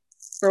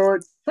 So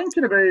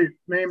thinking about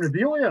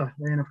memorabilia,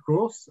 then of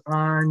course,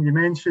 and you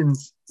mentioned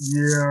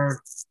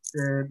your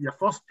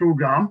first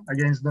programme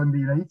against Dundee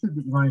United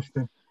that you managed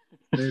to,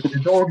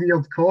 the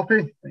dog-eared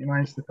copy that you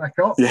managed to pick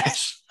up.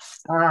 Yes.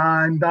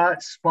 And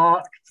that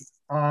sparked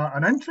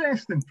an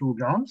interest in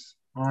programmes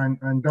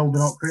and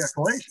building up quite a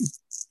collection.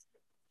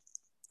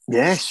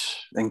 Yes,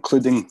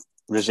 including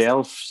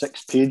reserve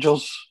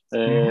 6-pagers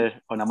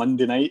on a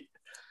Monday night.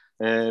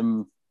 I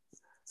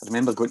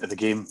remember going to the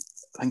game,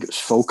 I think it was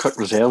Falkirk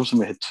reserves, and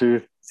we had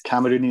 2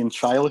 Cameroonian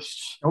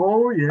trialists.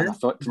 Oh, yeah. And I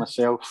thought to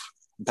myself,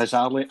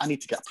 bizarrely, I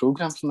need to get a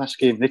programme from this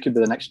game. They could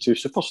be the next 2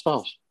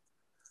 superstars.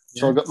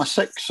 So I got my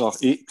 6 or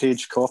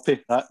 8-page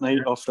copy that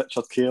night off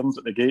Richard Cairns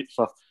at the gate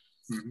for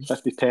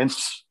 50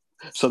 pence.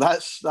 So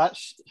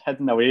that's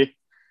hidden away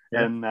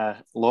in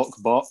a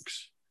lock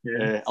box,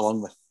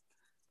 along with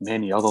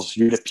many others,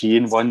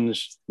 European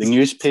ones. The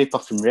newspaper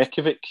from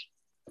Reykjavik,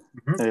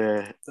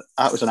 that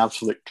was an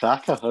absolute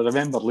cracker. I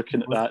remember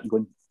looking at that and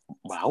going,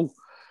 wow,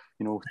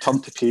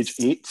 turn to page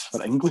 8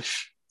 for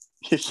English.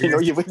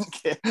 You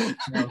wouldn't get.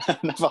 No.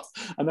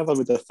 I never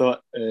would have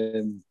thought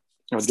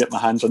I would get my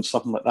hands on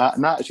something like that.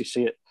 And that, as you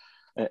say,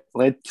 it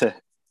led to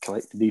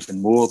collecting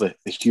even more. The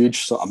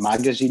huge sort of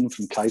magazine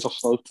from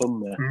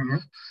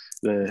Kaiserslautern,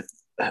 the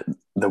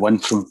one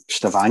from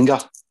Stavanger,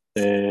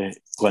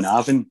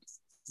 Glenavon.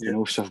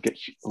 So I've got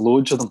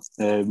loads of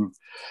them.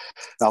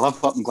 I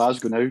live up in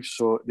Glasgow now,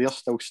 so they're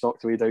still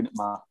stocked away down at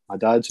my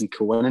dad's in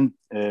Coinnan.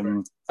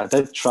 I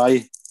did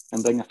try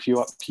and bring a few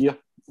up here,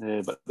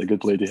 but the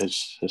good lady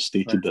has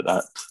stated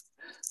that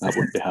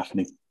won't be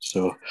happening.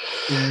 So,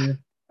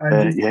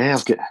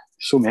 I've got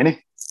so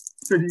many.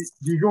 So do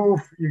you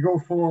go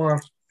for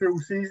full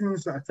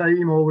seasons at a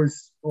time?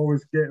 Always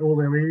get all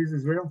the aways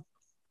as well.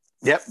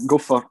 Yep, go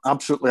for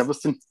absolutely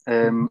everything.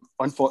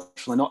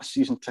 Unfortunately, not a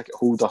season ticket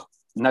holder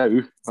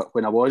now, but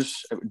when I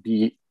was, it would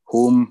be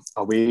home,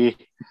 away,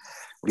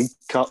 League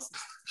Cup,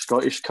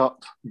 Scottish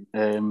Cup,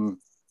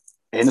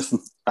 anything.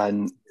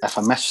 And if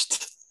I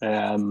missed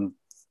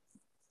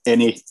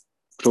any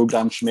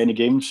programmes from any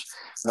games,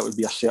 that would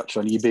be a search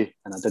on eBay,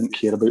 and I didn't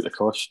care about the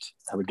cost.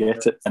 I would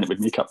get it, and it would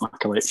make up my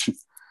collection.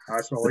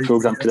 The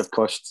programme could have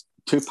cost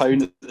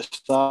 £2 at the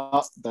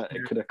start, but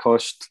it could have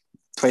cost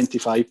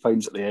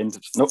 £25 at the end.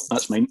 Nope,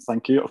 that's mine.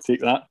 Thank you. I'll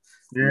take that.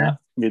 Yeah, and that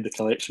made the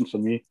collection for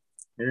me.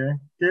 Yeah,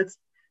 good.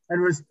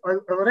 And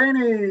are there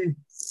any?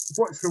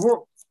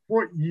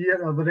 What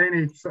year? Are there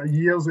any sort of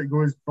years it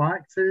goes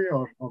back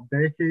to, or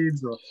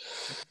decades, or?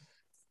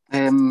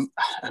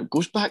 It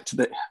goes back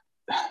to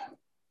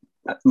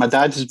my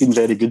dad has been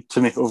very good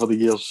to me over the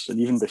years, and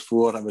even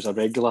before I was a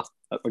regular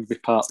at Rugby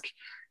Park,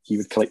 he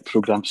would collect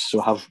programmes. So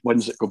I have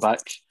ones that go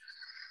back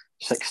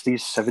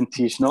 60s,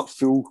 70s, not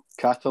full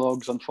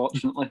catalogues,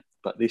 unfortunately,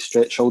 but they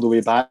stretch all the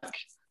way back.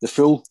 The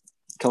full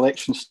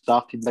collection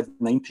started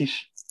mid-90s,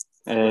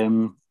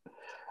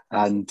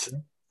 and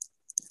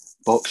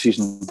boxes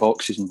and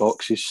boxes and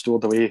boxes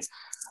stored away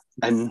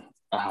in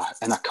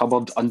a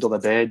cupboard, under the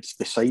bed,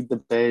 beside the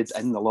bed,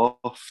 in the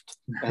loft,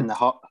 in the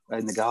hut,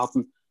 in the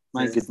garden.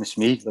 My goodness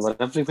me, they were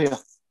everywhere.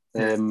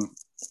 And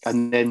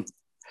then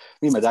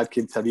me and my dad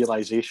came to a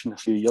realisation a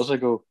few years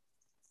ago,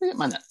 wait a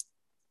minute,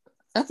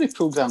 every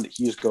programme that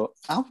he's got,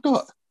 I've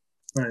got.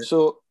 Right.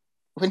 So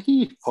when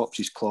he pops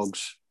his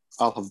clogs,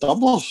 I'll have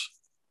doublers.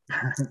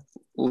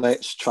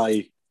 Let's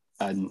try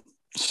and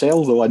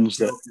sell the ones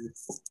that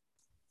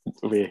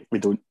we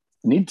don't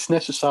need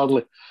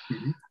necessarily.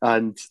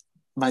 And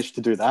managed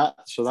to do that.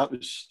 So that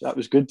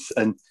was good,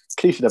 and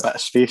created a bit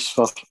of space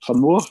for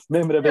more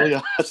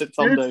memorabilia as it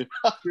turned out.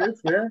 Good,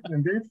 yeah,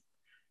 indeed.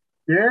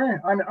 Yeah,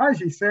 and as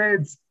you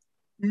said,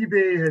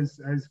 eBay has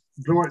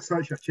brought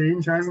such a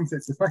change, hasn't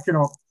it, to picking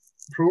up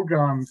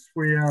programmes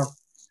where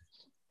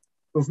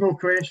there's no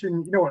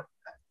question,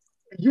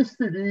 it used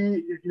to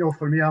be,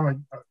 for me, I'm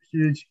a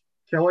huge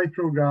Killie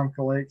programme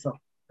collector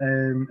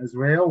as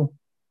well,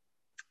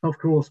 of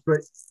course, but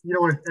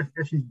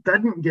if you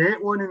didn't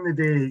get one in the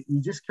day, you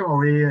just come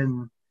away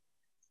and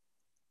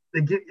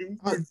the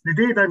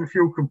day didn't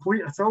feel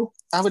complete at all.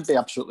 I would be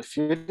absolutely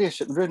furious.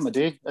 It would ruin my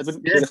day. I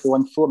wouldn't care if we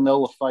won 4-0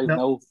 or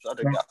 5-0. I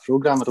don't get a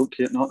programme. I don't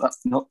care.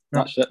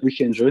 That's it.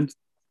 Weekend's ruined.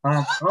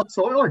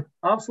 Absolutely.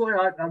 I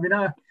mean,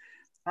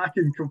 I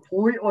can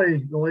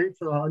completely relate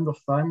to that,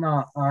 understand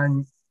that,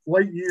 and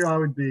like you, I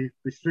would be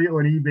straight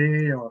on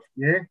eBay or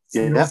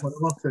whatever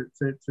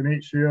to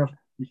make sure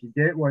you could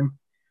get one.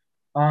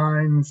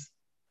 And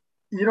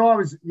I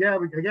was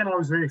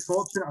very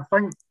fortunate. I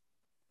think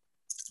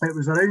it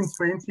was around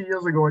 20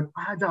 years ago, and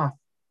I had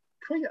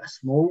quite a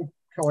small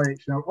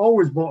collection. I've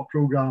always bought a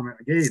programme at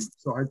a game,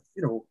 so I had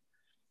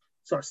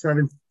sort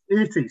of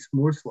 80s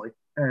mostly,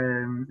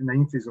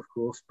 90s of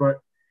course. But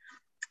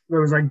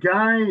there was a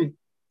guy,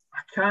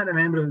 I can't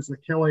remember, it was the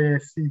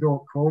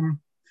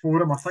KillieFC.com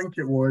forum, I think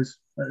it was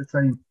at the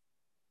time,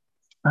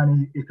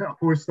 and he put a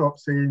post up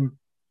saying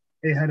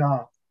he had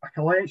a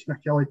collection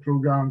of Killie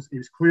programmes. He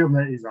was clearing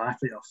out his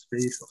attic or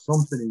space or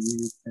something he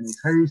needed in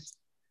his house.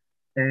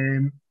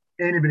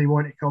 Anybody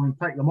wanted to come and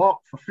pick them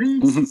up for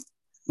free.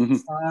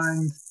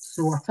 And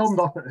so I turned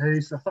up at the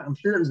house. I'm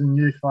sure it was in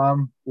New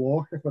Farm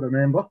Block, if I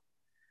remember.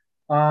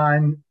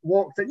 And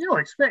walked in,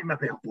 expecting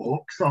maybe a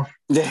box or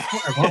whatever.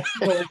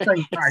 I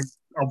think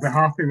I'll be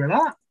happy with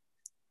that.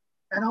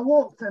 And I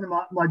walked in, and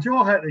my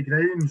jaw hit the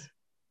ground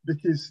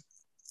because,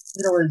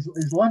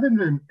 his living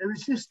room, it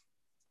was just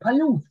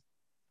piled,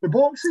 the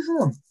boxes of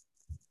them.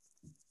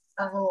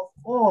 I thought,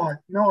 oh,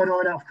 no.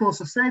 And of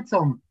course I said to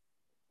him,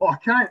 oh, I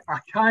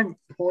can't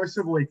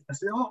possibly. I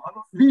said, oh,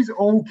 these are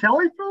all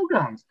Killie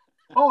programmes.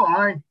 Oh,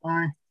 aye.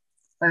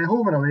 And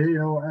home and away,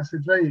 I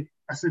said, right.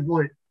 I said,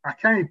 look, I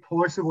can't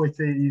possibly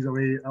take these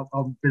away.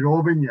 I'll be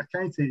robbing you. I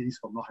can't take these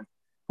for nothing.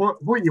 What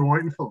are you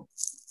wanting for them?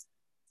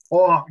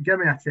 Oh, give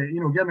me a take.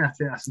 Give me a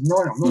take. I said, no,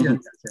 I'm not giving you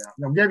a take.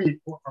 I'll give you.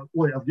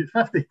 Look, I've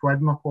got 50 quid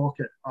in my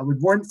pocket. I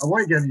want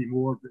to give you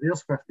more, but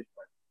there's 50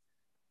 quid,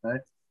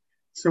 right?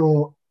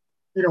 So,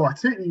 I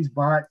took these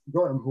back,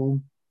 got them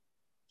home.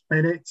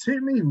 And it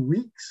took me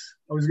weeks.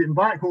 I was getting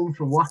back home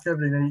from work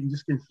every night and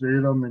just going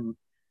through them and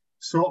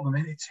sorting them.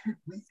 And it took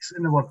weeks.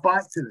 And they were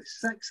back to the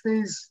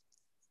 60s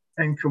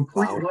and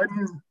complete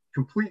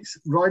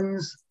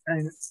runs.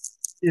 And,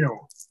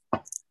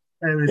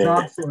 it was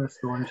absolutely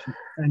astonishing.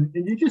 And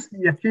you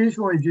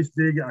occasionally just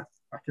do get a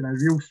kind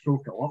of real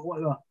stroke of luck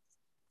like that.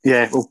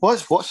 Yeah, well,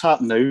 what's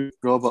happened now,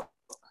 Robert,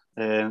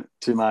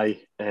 to my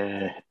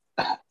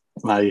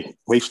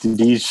wife to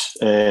be's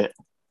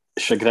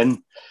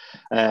chagrin,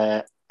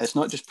 it's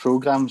not just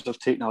programmes I've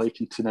taken a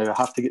liking to now. I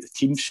have to get the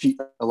team sheet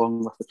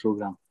along with the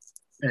programme.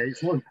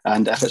 Excellent.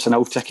 And if it's an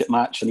all ticket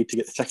match, I need to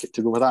get the ticket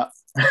to go with that.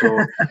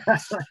 So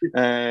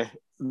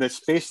the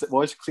space that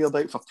was cleared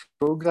out for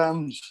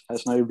programmes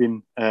has now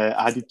been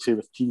added to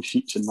with team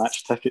sheets and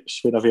match tickets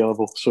where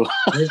available. So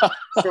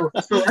so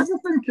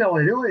everything,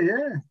 Killie, really,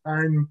 yeah.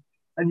 And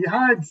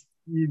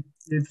you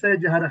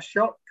said you had a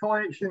shirt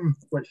collection,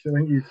 which I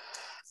think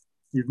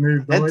you've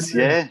moved on.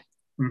 Yeah.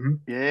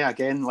 Yeah,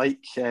 again,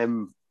 like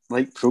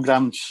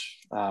programmes,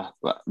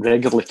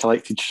 regularly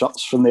collected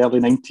shirts from the early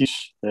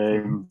 90s.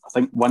 I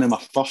think one of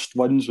my first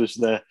ones was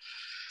the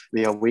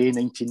away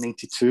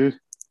 1992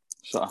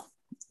 sort of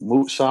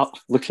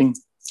Mozart-looking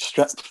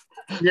strip.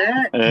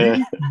 Yeah,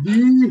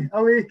 the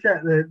away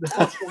kit, the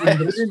first one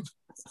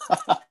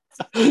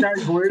in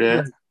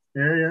Britain.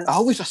 Yeah. I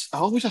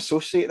always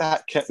associate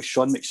that kit with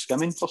Sean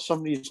McSkimming for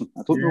some reason.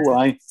 I don't know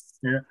why.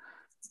 Yeah.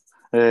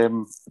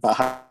 But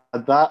I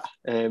had that.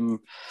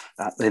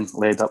 That then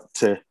led up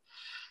to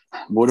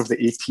more of the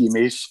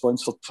ATMA's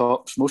sponsored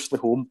tops, mostly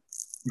home.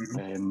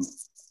 And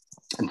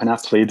when I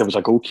played, I was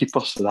a goalkeeper,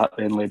 so that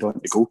then led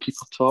on to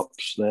goalkeeper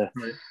tops. The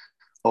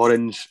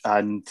orange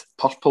and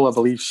purple, I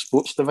believe,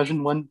 Sports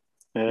Division one.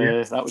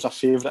 That was a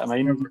favourite of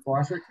mine. That was a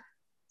classic.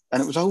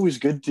 And it was always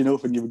good,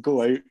 when you would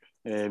go out,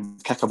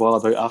 kick a ball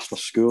about after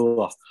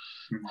school or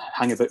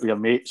hang about with your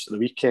mates at the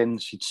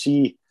weekends. You'd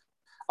see,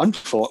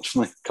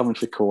 unfortunately, coming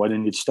from Cohen,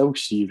 and you'd still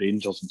see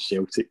Rangers and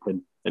Celtic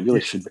when it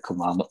really should be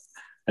Kilmarnock,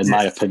 in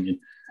my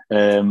opinion.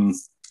 And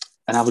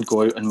I would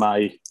go out in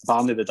my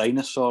Barney the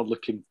Dinosaur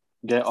looking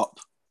get up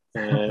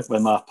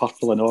with my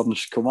purple and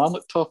orange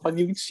Kilmarnock top, and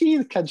you would see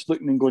the kids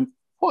looking and going,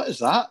 what is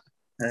that?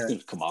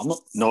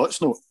 Kilmarnock? No,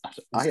 it's not.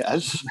 Aye, it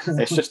is.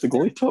 It's just the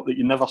goalie top that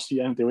you never see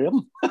anybody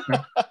wearing.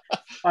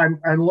 and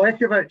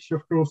Lekovic,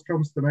 of course,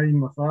 comes to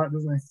mind with that,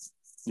 doesn't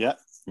he? Yeah.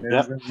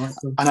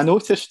 And I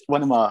noticed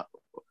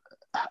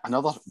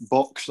another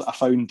box that I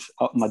found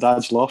up in my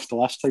dad's loft the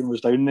last time I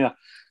was down there.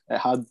 It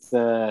had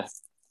the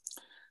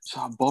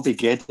sort of Bobby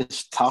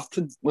Geddes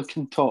tartan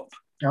looking top.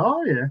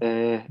 Oh,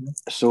 yeah.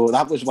 So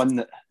that was one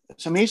that,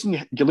 it's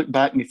amazing. You look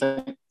back and you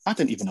think, I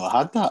didn't even know I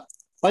had that.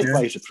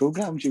 Likewise, the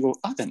programmes, you go,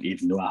 I didn't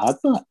even know I had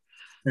that.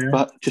 Yeah.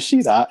 But to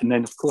see that, and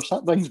then, of course,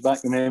 that brings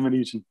back the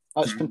memories, and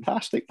that's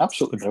fantastic.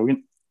 Absolutely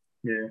brilliant.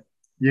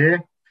 Yeah,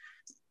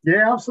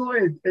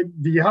 absolutely.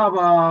 Do you have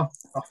a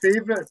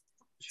favourite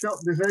shirt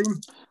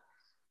design?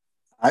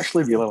 I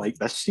actually really like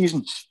this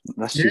season's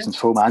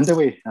home and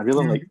away. I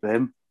really like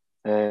them.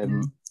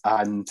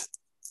 And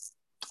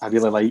I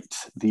really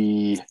liked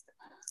the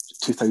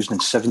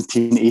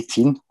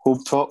 2017-18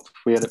 home top,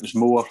 where it was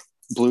more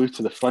blue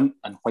to the front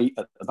and white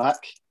at the back.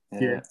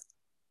 With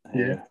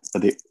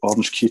the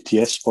orange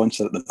QTS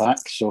sponsor at the back.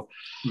 So,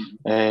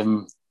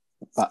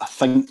 but I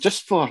think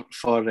just for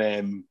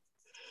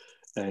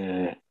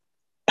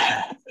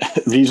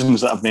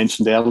reasons that I've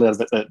mentioned earlier,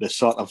 but the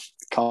sort of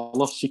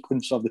colour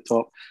sequence of the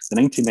top, the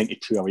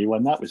 1992 away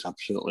one, that was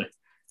absolutely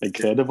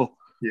incredible.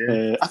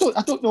 I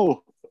don't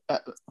know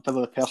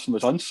whether the person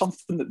was on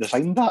something that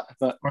designed that,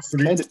 but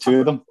credit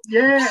to them.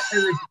 Yeah,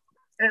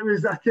 it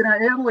was a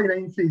kind of early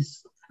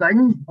 90s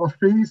thing or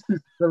phase.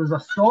 There was a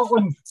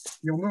Scotland,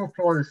 you'll know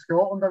probably the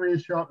Scotland away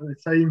shirt at the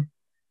time,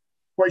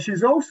 which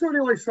is also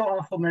really sought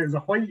after now. It was a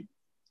white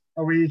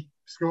away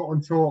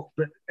Scotland top,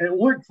 but it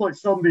looked like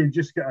somebody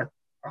just got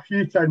a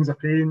few tins of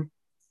paint,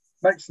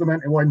 mix them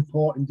into one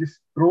pot and just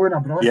throw in a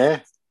brush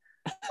at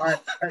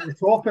the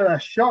top of the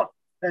shirt,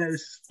 and it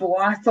was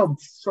splattered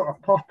sort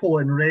of purple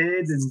and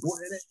red, and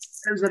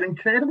it was an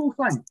incredible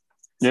thing.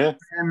 Yeah.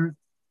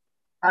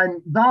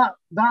 And that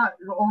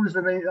always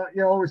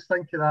you always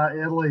think of that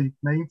early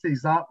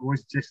 90s. That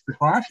was just the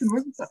fashion,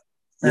 wasn't it?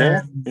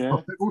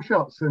 For football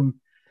shirts,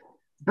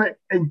 but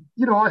you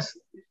know,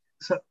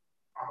 so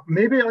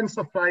maybe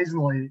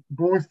unsurprisingly,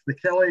 both the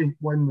Killie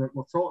one that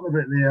we're talking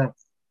about there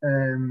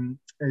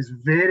is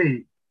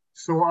very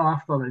sought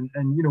after,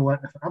 and you know,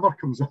 if it ever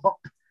comes up,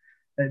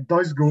 it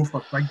does go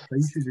for big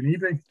prices on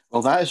eBay.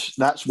 Well,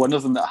 that's one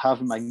of them that I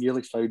have in my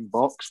nearly found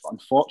box, but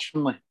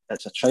unfortunately,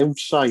 it's a child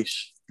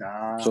size.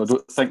 So I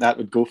don't think that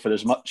would go for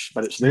as much,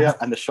 but it's there,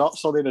 and the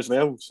shorts are there as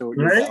well. So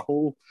you get a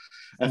whole.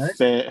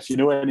 If you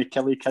know any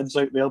Killie kids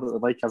out there that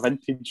would like a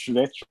vintage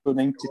retro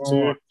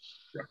 '92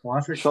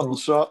 shirt and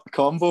short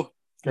combo,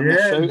 give me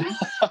a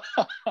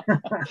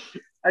shout.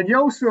 And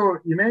you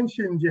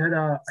mentioned you had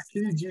a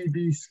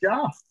KGB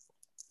scarf.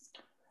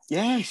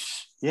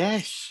 Yes.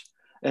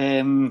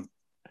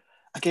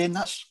 Again,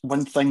 that's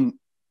one thing.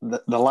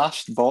 The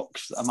last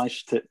box that I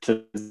managed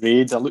to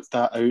raid, I looked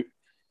that out,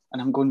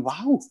 and I'm going,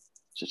 wow.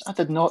 I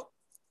did not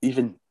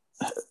even,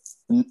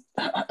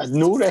 I had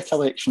no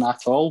recollection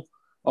at all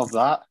of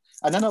that.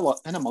 And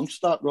in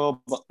amongst that, Rob,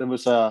 there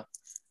was a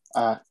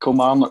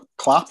Kilmarnock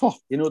clapper,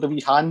 you know, the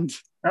wee hand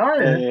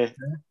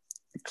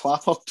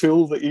clapper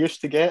tool that you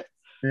used to get.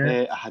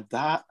 I had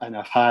that, and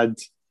I've had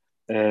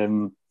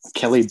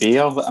Killie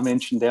Bear that I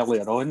mentioned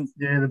earlier on.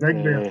 Yeah, the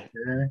big bear.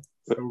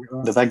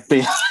 The big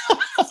bear.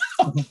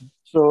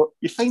 So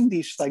you find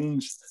these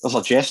things. There's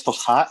a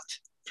Jester's hat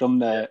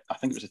from I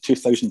think it was the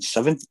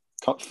 2007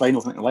 Cup final.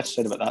 I think the less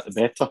said about that, the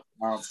better.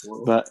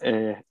 Absolutely. But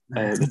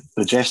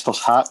the Jester's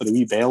hat with the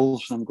wee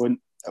bells, and I'm going,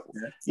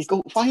 you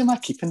go, why am I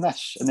keeping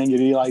this? And then you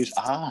realise,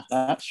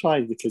 that's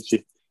why, because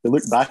you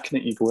look back on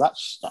it and you go,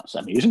 that's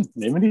amazing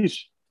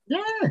memories.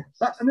 Yeah,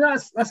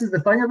 this is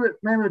the thing about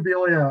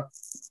memorabilia.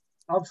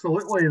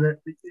 Absolutely, that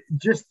it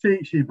just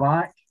takes you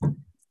back.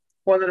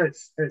 Whether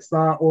it's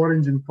that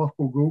orange and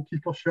purple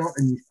goalkeeper shirt,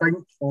 and you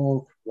think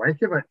of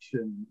Lekovic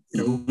and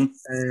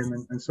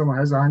and some of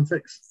his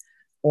antics,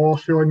 or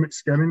Sean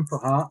McSkinnon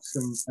perhaps,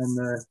 and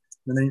the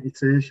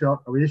 '92 shirt,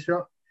 away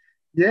shirt.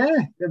 Yeah,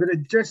 but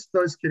it just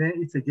does connect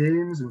you to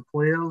games and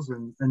players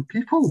and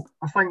people.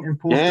 I think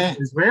important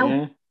as well.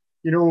 Yeah.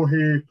 You know,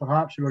 who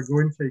perhaps you were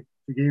going to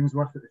games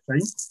with at the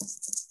time.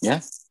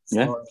 Yeah.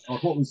 Or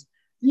what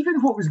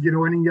was going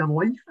on in your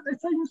life at the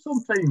time.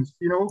 Sometimes,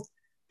 you know,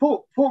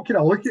 folk kind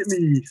of look at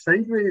me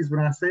sideways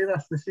when I say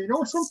this. They say,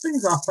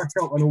 sometimes I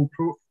pick up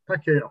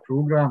pick out a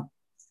programme,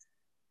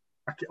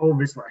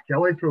 obviously a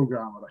Killie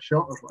programme or a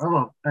shirt or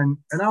whatever, and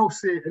I'll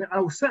sit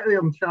there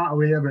and chat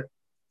away about,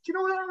 do you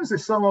know, that was the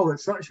summer that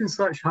such and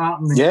such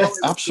happened? Yeah,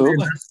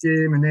 absolutely. This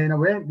game, and then I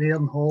went there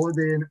on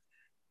holiday, and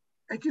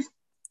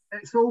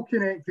it's all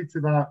connected to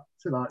that.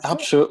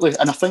 Absolutely,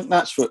 and I think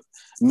that's what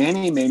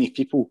many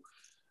people,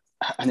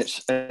 and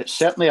it's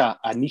certainly a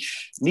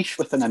niche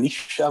within a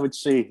niche, I would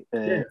say,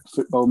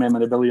 football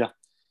memorabilia,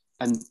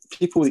 and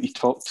people that you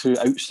talk to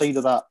outside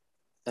of that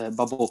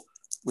bubble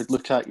would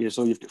look at you as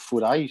though you've got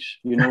four eyes,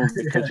 you know,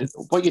 because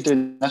what you're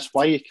doing this,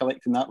 why are you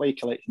collecting that, why are you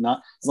collecting that?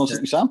 And there's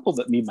an example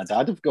that me and my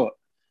dad have got.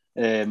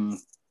 There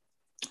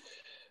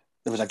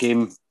was a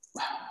game,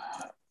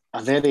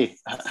 it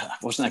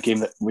wasn't a game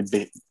that would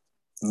be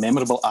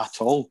memorable at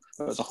all.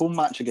 It was a home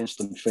match against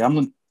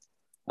Dunfermline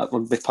at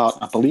Rugby Park.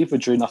 I believe we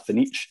drew nothing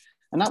each.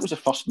 And that was the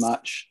first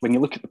match. When you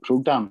look at the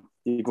programme,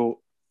 you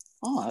go,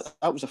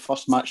 that was the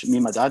first match that me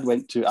and my dad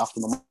went to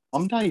after my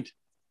mum died.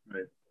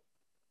 Right.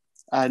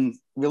 And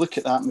we look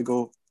at that and we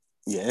go,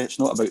 it's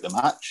not about the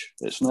match.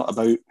 It's not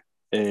about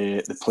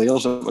the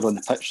players that were on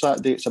the pitch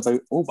that day. It's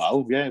about,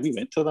 we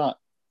went to that.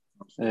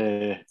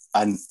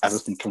 And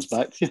everything comes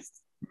back to you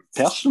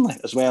personally,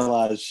 as well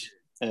as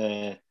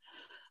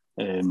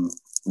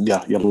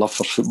your love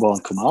for football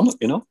and Kilmarnock,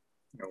 you know.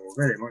 No,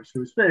 very much.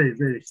 So it's very,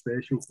 very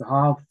special to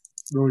have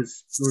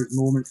those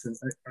moments, and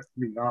I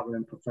mean that one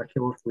in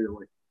particular,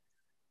 clearly.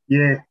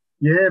 Yeah,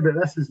 but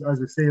this is, as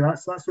I say,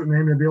 that's what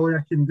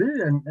memorabilia can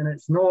do, and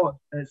it's not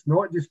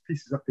just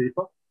pieces of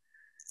paper.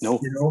 No,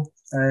 you know,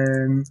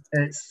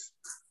 it's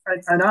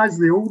and as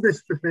the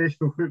oldest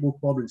professional football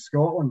club in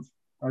Scotland,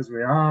 as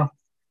we are,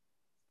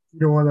 you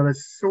know, there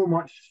is so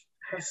much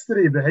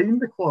history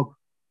behind the club,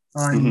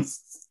 and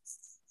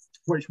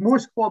which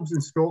most clubs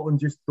in Scotland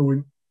just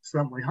don't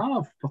simply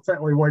have,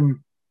 particularly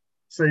one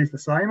south of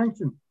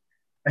Symington.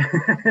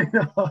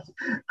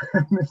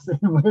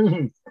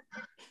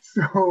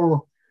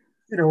 So,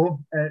 you know,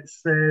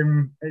 it's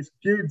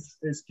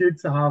good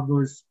to have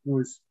those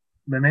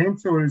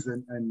mementos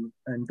and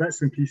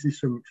bits and pieces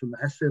from the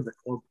history of the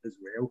club as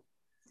well.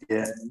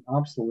 Yeah,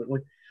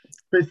 absolutely.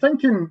 But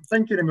thinking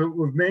about,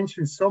 we've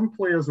mentioned some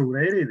players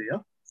already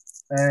there.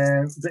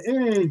 But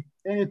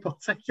any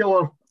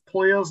particular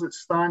players that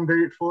stand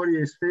out for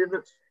you as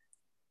favourites?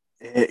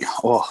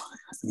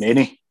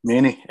 Many.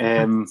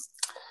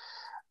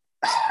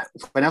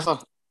 Whenever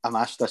I'm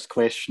asked this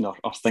question or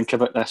think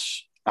about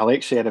this,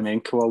 Alexei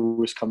Eremenko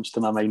always comes to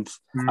my mind.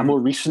 A more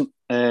recent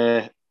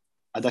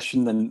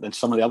addition than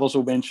some of the others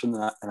I'll mention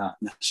in a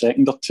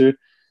second or two,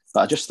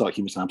 but I just thought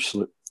he was an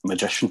absolute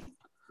magician.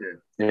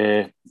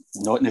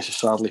 Not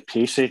necessarily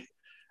pacey,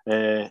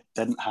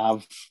 didn't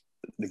have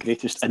the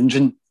greatest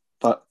engine,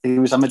 but he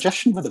was a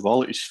magician with the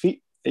ball at his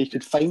feet. He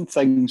could find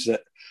things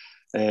that,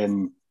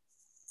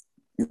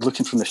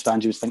 looking from the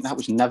stands, you would think that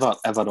was never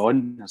ever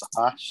on as a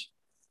pass,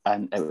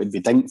 and it would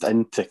be dinked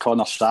into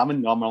Connor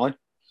Salmon normally,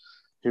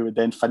 who would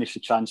then finish the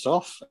chance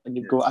off, and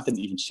you'd go, I didn't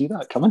even see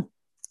that coming.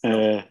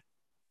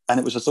 And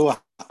it was as though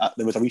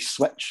there was a wee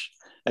switch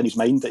in his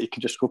mind that he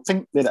could just go,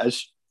 ping, there it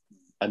is.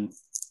 And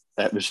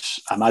it was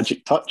a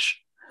magic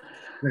touch.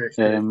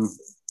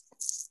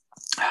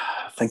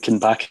 Thinking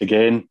back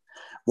again,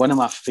 one of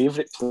my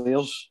favourite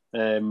players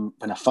when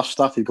I first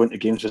started going to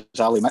games was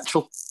Ali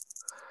Mitchell.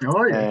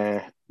 Oh,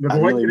 yeah. I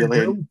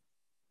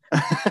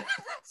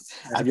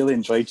really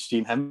enjoyed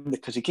seeing him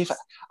because he gave it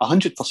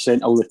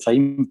 100% all the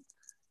time.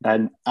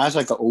 And as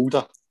I got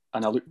older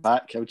and I look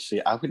back, I would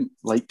say I wouldn't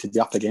like to be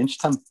up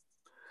against him.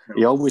 No.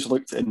 He always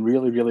looked in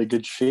really, really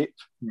good shape,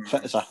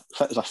 fit as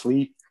a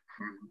flea.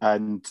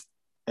 And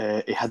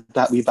he had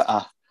that wee bit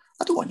of,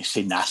 I don't want to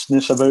say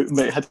nastiness about him,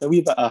 but he had a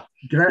wee bit of,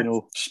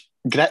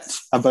 grit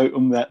about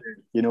him that,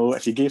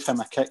 if you gave him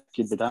a kick,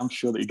 you'd be damn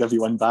sure that he'd give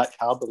you one back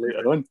harder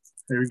later on.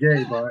 There we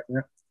go,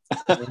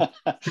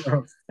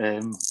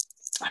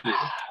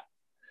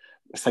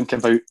 Think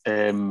about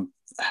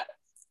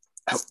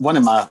one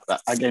of my,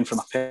 again from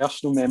a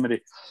personal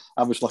memory,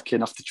 I was lucky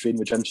enough to train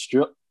with Jim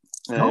Stewart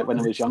when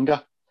I was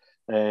younger,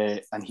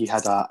 and he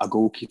had a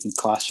goalkeeping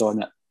class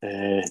on at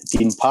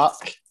Dean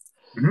Park.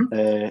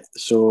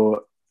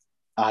 So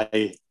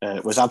I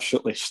was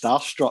absolutely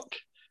starstruck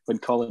when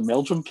Colin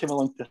Meldrum came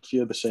along to a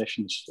few of the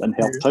sessions and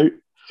helped out.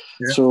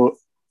 So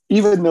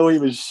even though he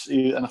was,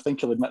 and I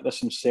think he'll admit this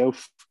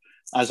himself,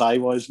 as I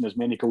was, and as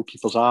many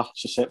goalkeepers are,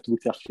 susceptible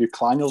to a few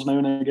clangers now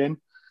and again,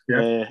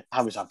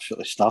 I was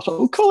absolutely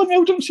startled. Oh, Colin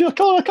Meldrum's here,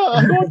 Colin,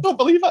 I don't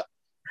believe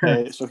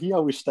it. So he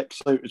always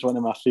sticks out as one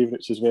of my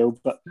favourites as well,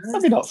 but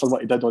maybe not for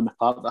what he did on the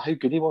park, but how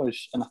good he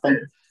was. And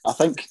I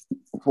think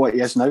what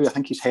he is now, I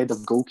think he's head of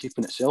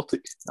goalkeeping at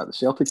Celtic, at the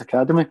Celtic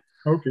Academy.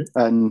 Okay.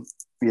 And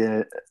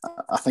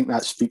I think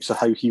that speaks of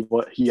how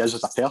what he is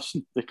as a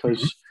person,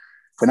 because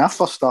when I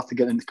first started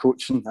getting into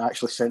coaching, I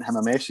actually sent him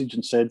a message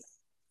and said,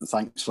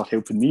 thanks for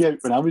helping me out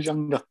when I was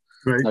younger.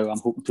 Right. Now I'm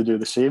hoping to do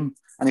the same.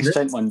 And he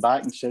sent one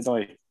back and said,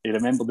 he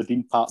remembered the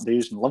Dean Park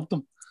days and loved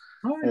them.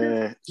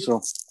 So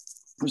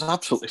it was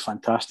absolutely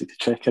fantastic to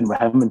check in with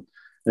him.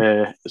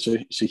 And so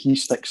he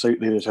sticks out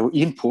there as well.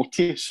 Ian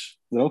Porteous,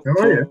 they're all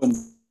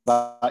coming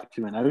back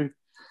to me now.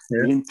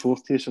 Ian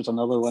Porteous was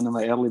another one of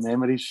my early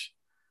memories.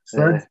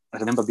 I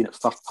remember being at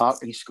Firth Park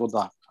and he scored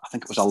I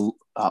think it was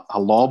a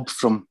lob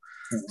from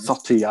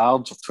 30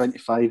 yards or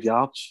 25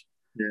 yards.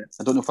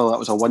 I don't know whether that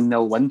was a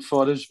 1-0 win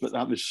for us, but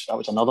that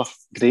was another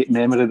great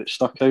memory that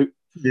stuck out.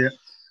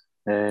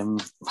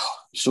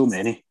 So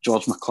many.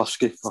 George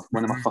McCluskey for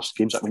one of my first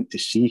games I went to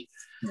see.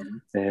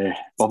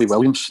 Bobby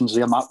Williamson's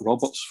there. Mark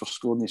Roberts for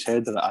scoring his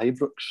header at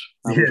Ibrox.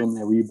 I was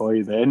only a wee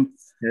boy then.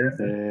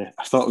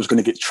 I thought I was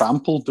going to get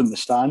trampled in the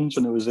stands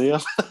when I was there.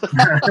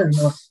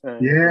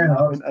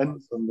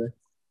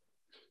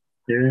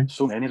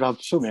 So many,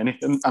 Rab, so many.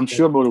 And I'm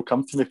sure more will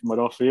come to me from we're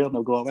off air and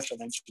I'll go, I wish I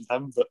mentioned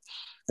him. But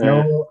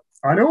no,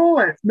 I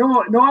know.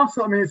 No,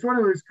 absolutely. I mean, it's one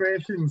of those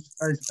questions,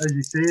 as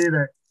you say,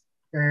 that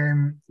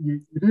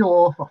you reel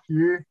off a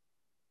few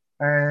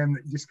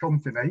that just come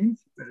to mind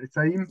at the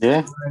time.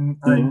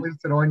 And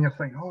later on you're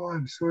thinking, oh,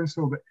 I'm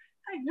so-and-so. But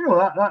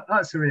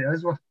that's the way it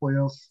is with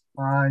players.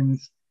 And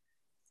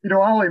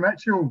Ali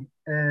Mitchell,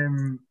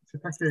 to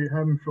pick out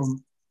him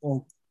from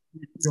the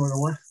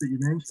list that you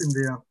mentioned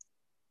there,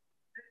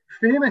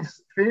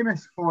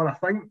 famous for, I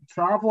think,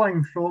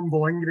 travelling from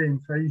Ballingray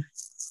and Fife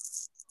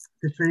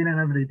to training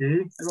every day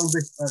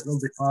at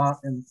Rugby Park,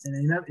 and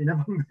he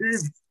never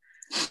moved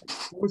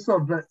closer.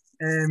 But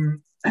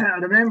I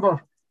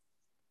remember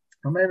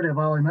my memory of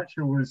Ali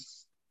Mitchell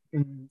was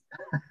we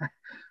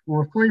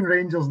were playing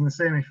Rangers in the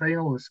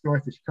semi-final of the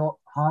Scottish Cup,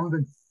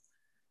 Hampden,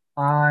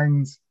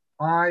 and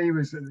I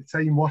was at the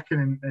time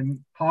working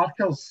in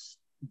Parker's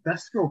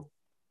Disco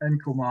in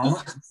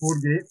Kilmarnock,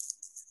 Foregate,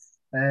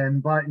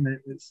 back in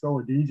it's still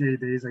the DJ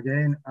days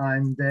again,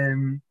 and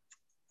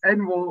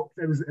in walked,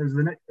 it was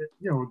the night,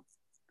 the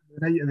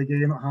night of the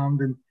game at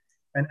Hampden,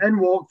 and in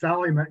walked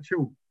Ali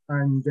Mitchell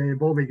and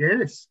Bobby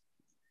Geddes.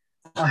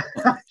 I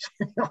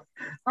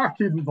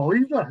couldn't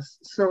believe this,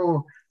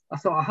 so I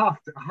thought I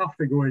have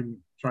to go and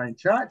try and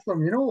chat to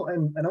them,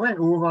 and I went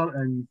over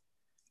and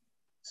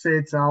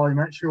said to Ali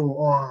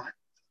Mitchell,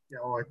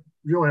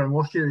 really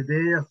unlucky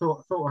today. I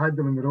thought I had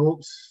them in the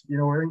ropes. I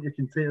think you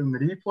can take them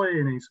in the replay.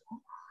 And he's,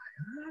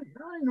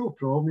 no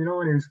problem.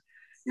 And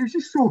he was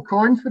just so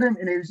confident,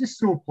 and he was just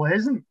so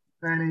pleasant.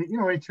 And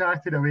he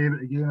chatted away about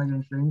the game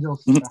against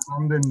Rangers at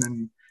Hampden,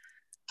 and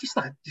just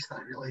a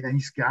really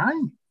nice guy.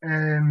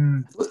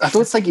 I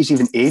don't think he's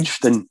even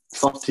aged in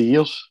 30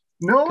 years.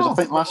 No, because I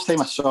think last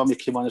time I saw him, he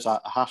came on as a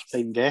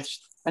half-time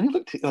guest. And he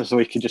looked as though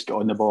he could just get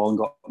on the ball and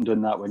got him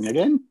doing that wing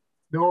again.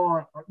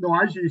 No,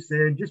 as you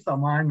said, just a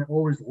man that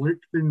always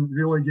looked in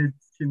really good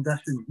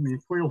condition. I mean,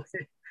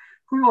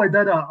 clearly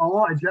did a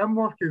lot of gym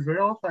work as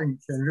well, I think,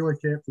 and really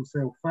kept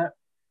himself fit.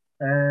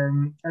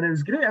 And it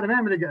was great. I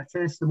remember he got a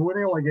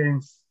testimonial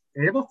against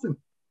Everton.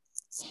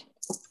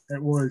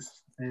 It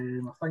was, I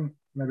think,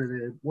 maybe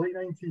the late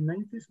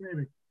 1990s,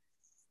 maybe.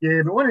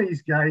 Yeah, but one of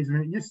these guys, I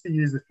mean, he used to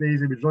use the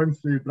phrase he would run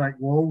through brick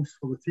walls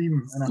for the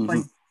team, and I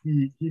think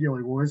he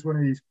really was one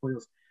of these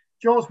players.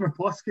 George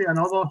McCluskey,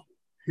 another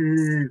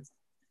who,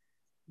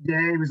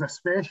 yeah, he was a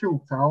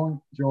special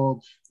talent,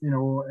 George. You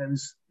know, it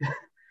was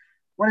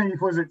one of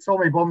these, was it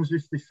Tommy Bums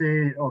used to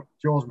say, or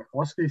George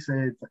McCluskey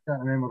said, I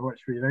can't remember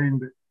which way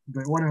round,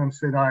 but one of them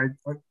said,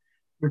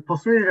 we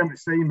persuaded him to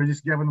sign by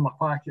just giving him a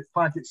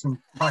packets of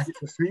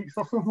sweets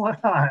or something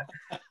like that.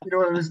 You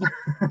know,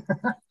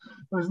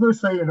 there was no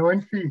signing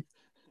on fee.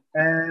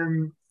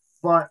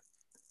 But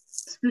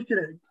speaking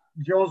of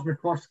George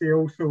McCluskey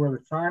also with the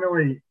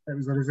Tannoy, it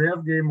was a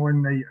reserve game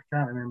one night, I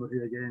can't remember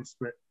who against,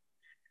 but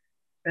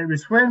it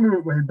was when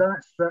we had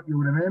that strip,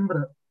 you'll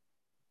remember it,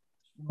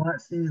 that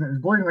season. It was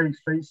blue and white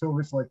stripes,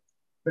 obviously,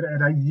 but it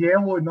had a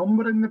yellow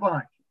number in the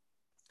back.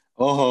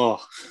 Oh.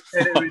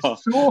 And it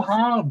was so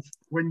hard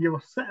when you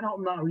were sitting up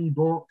in that wee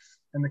box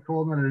in the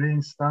corner of the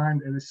rain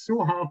stand. It was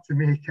so hard to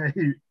make out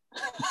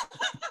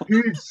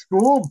who'd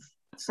scored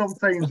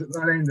sometimes at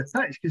the end of the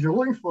pitch because you're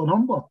looking for a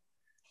number.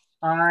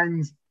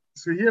 And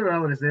so here we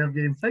are, reserve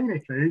game, tiny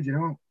crowd, you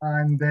know,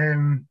 and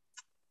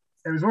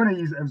it was one of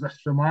these, it was a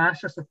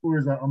smash, I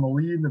suppose, a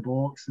melee in the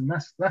box, and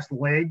this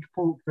leg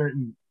poked out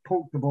and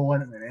poked the ball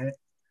into the net.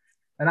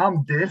 And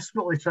I'm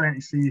desperately trying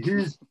to see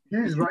who's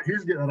got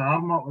their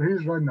arm up,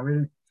 who's running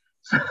away.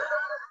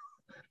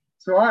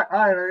 So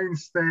I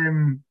announced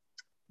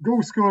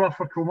goal scorer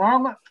for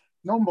Kilmarnock,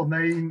 number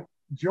 9,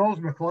 George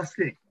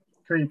McCluskey,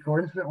 quite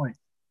confidently.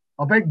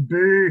 A big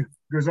boo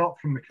goes up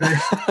from the crowd.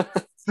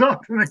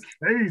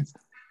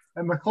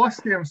 And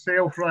McCluskey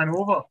himself ran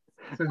over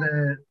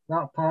to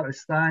that part of the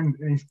stand,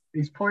 and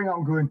he's pointing up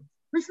and going,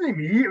 "Wasn't it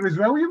me? It was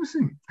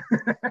Williamson."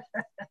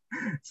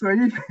 So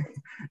he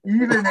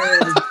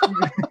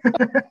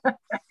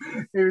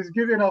was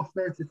good enough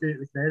now to take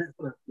the credit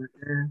for it. But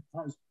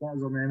that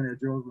was a memory of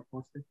George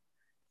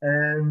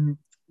McCluskey.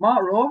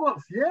 Matt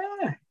Roberts,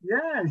 yeah,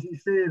 as you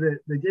say,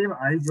 the game at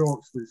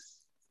Ibrox was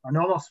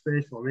another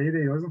special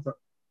lady, wasn't it?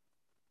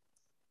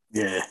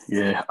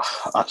 Yeah.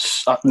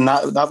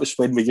 That was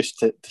when we used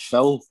to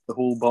fill the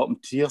whole bottom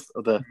tier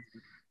of the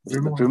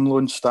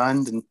Broomloan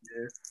stand, and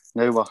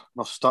now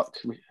we're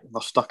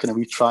stuck in a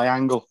wee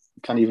triangle.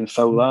 We can't even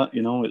fill that.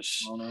 You know,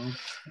 it's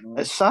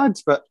sad,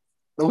 but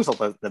those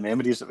are the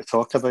memories that we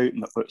talk about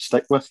and that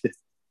stick with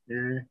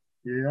you.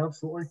 Yeah,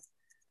 absolutely.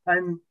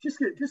 And just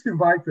going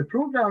back to the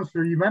programmes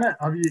for a minute,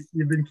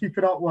 you've been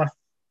keeping up with?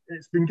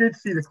 It's been good to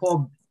see the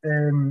club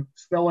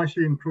still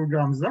issuing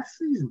programmes this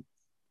season.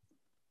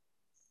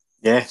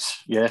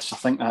 Yes. I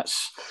think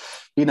that's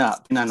been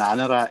an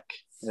anorak.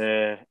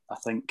 I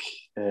think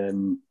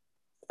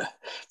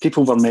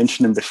people were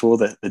mentioning before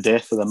the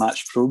death of the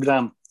match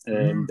programme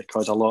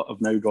because a lot of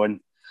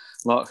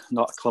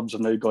clubs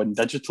have now gone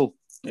digital,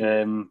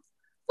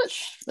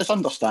 which is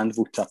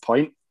understandable to a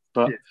point.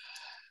 But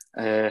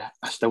I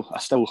still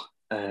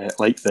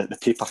like the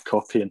paper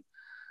copy.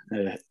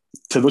 And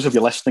to those of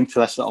you listening to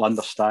this that'll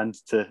understand,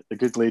 to the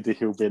good lady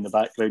who'll be in the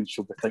background,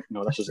 she'll be thinking,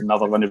 "No, this is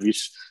another one of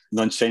these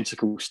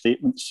nonsensical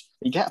statements."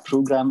 You get a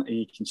programme and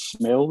you can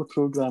smell the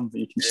programme,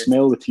 you can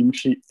smell the team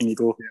sheet, and you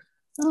go,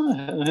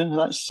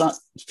 that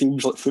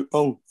feels like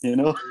football, you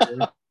know?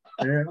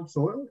 Yeah,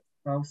 absolutely.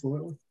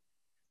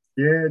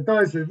 Yeah, it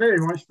does. It very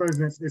much does.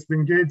 And it's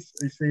been good,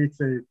 I say,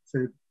 for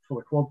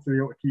the club to be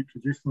able to keep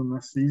producing them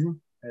this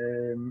season.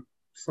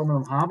 Some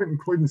of them haven't,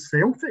 including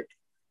Celtic,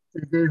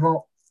 who gave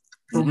up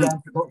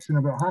programme production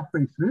about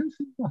halfway through the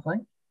season, I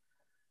think.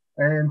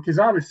 Because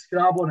I was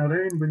scrabbling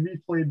around when we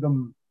played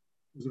them,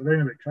 it was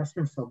around about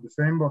Christmas or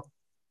December,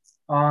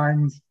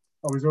 and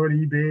I was on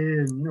eBay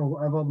and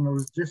whatever, and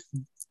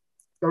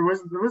there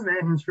wasn't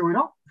anything showing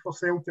up for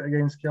Celtic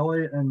against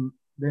Killie, and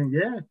then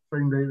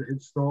found out it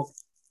had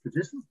stopped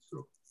producing.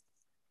 So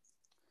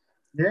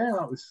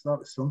that was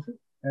something.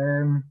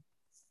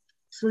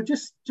 So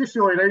just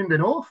really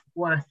rounding off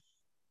with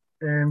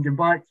going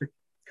back to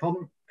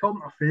current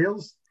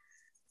affairs,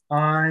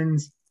 and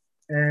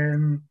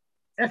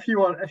if you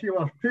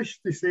were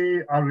pushed to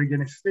say, are we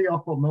going to stay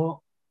up or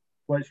not,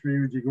 which way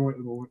would you go at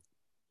the moment?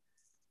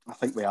 I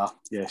think we are.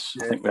 Yes,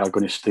 I think we are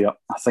going to stay up.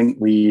 I think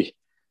we've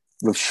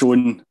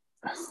shown,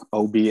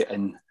 albeit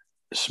in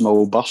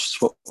small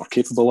bursts, what we're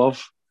capable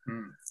of.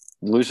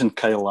 Losing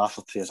Kyle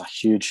Lafferty is a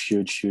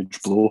huge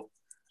blow.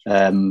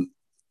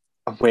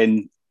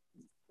 When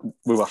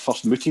we were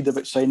first mooted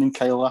about signing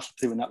Kyle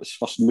Lafferty, when that was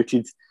first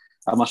mooted,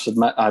 I must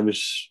admit I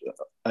was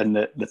in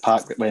the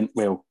pack that went,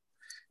 well,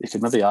 he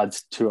could maybe add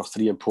 2 or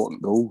 3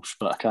 important goals,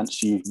 but I can't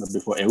see maybe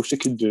what else he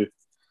could do.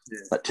 Yeah.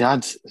 But to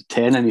add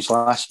 10 in his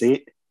last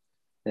 8,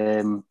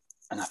 and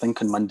I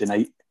think on Monday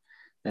night,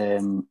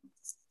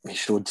 he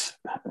showed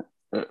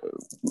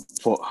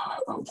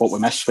what we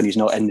miss when he's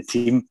not in the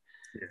team.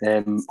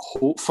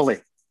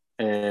 Hopefully,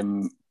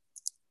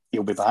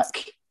 he'll be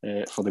back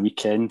for the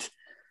weekend.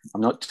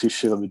 I'm not too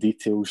sure of the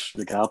details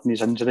regarding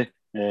his injury,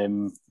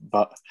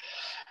 but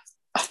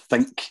I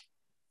think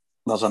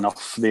there's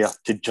enough there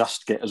to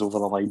just get us over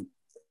the line.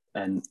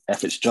 And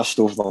if it's just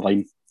over the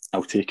line,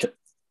 I'll take it.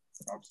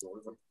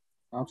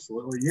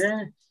 Absolutely,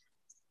 yeah.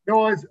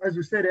 No, as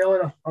we said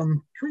earlier,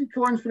 I'm pretty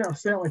confident I've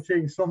certainly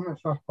taken something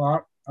at Firth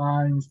Park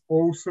and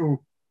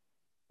also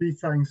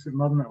beating St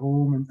Mirren at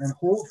home. And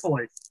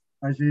hopefully,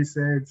 as you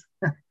said,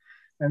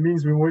 it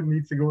means we won't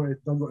need to go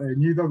to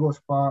New Douglas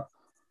Park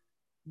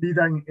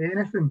needing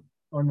anything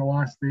on the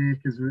last day,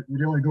 because we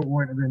really don't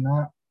want to be in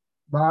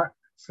that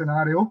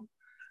scenario.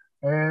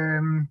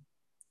 And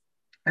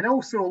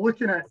also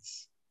looking at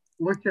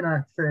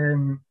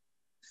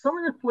some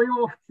of the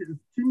playoff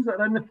teams that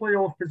are in the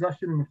playoff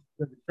position in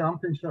the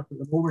championship at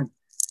the moment.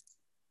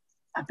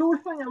 I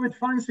don't think I would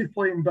fancy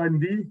playing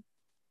Dundee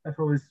if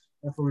I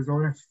was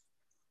honest.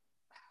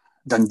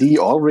 Dundee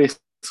or Wraith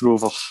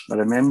Rovers. I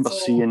remember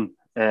seeing.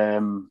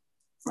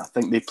 I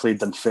think they played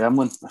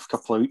Dunfermline a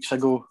couple of weeks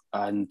ago,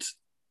 and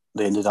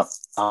they ended up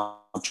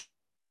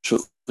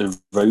absolutely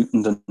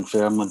routing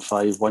Dunfermline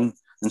 5-1.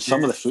 And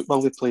some of the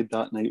football they played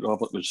that night,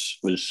 Robert, was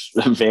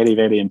very,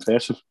 very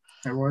impressive.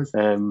 It was.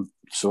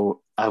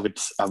 So I would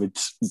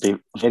be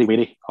very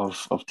wary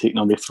of taking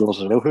on Wraith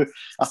Rovers as well. Who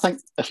I think,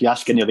 if you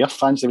ask any of their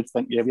fans, they would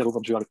think, we're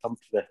overdue a return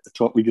to the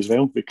top league as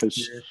well,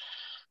 because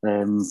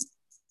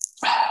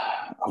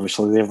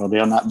obviously they were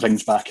there, and that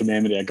brings back a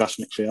memory of Gus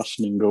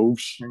McPherson in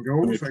goals.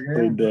 When we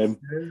played them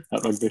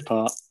at Rugby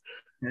Park.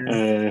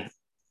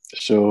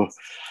 So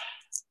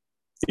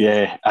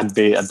yeah, I'd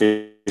be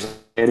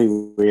very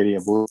wary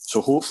of both.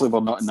 So hopefully we're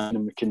not in that,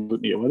 and we can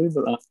don't need to worry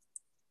about that.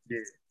 Yeah,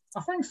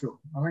 I think so.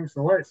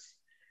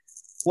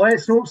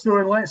 Let's hope so,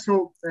 and let's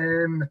hope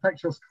the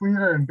picture's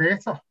clearer and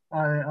better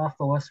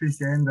after this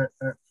weekend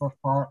at Firth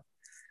Park.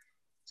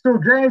 So,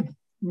 Greg,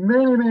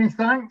 many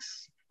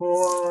thanks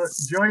for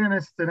joining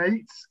us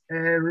tonight. We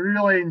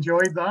really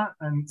enjoyed that,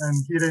 and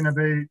hearing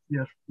about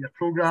your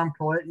programme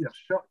collection,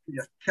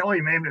 your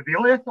Killie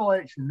Memorabilia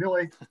collection,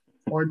 really,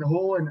 on the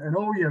whole, and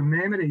all your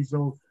memories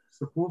of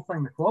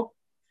supporting the club.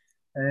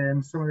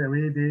 Some of the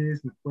away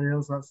days and the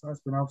players,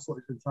 that's been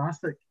absolutely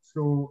fantastic.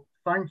 So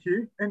thank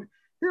you. And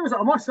who was it?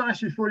 I must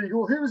ask you before you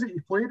go, who was it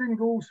you played in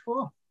goals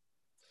for?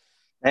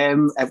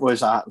 It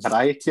was a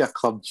variety of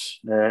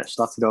clubs.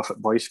 Started off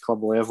at boys'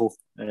 club level.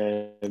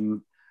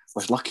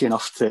 Was lucky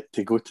enough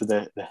to go to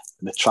the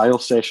trial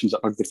sessions at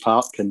Rugby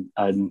Park and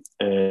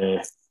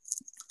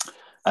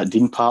at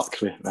Dean Park.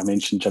 I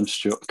mentioned Jim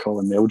Stewart and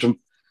Colin Meldrum.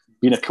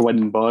 Being a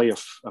Coinning boy,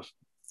 I've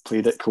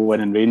played at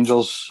Coinning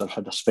Rangers. I've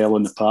had a spell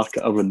in the park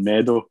at Irwin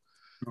Meadow.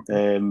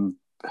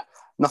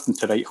 Nothing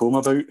to write home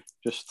about.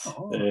 Just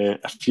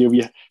a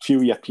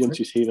few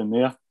appearances here and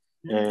there.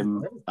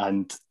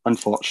 And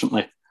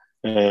unfortunately,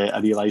 I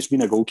realised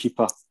being a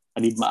goalkeeper, I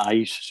need my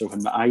eyes. So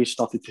when my eyes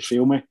started to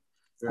fail me,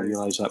 I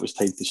realised that was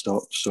time to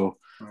stop. So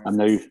I'm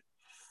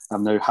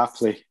now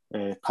happily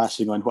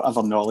passing on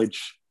whatever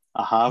knowledge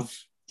I have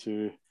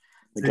to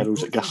the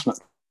girls at Giffnock.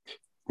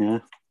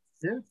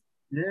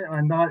 Yeah,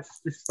 and that's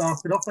just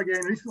started up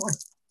again recently.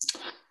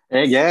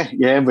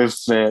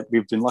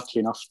 We've been lucky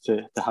enough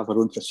to have our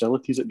own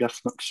facilities at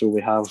Giffnock, so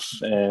we have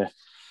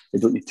we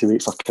don't need to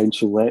wait for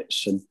council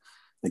lets, and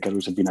the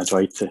girls have been a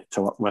joy to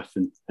work with,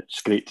 and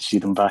it's great to see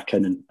them back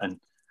in and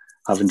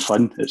having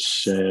fun.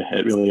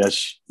 It really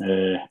is.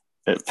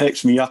 It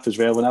picks me up as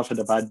well when I've had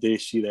a bad day.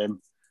 See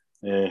them,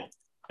 it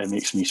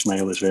makes me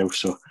smile as well.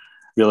 So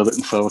really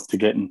looking forward to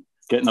getting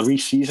a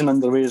re-season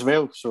underway as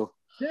well. So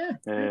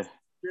good.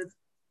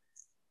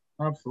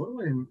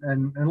 Absolutely,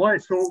 and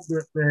let's hope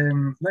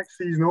that next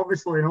season,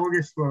 obviously in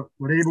August,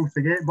 we're able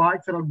to get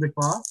back to Rugby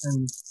Park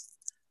and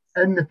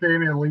in the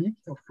Premier League,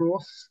 of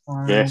course.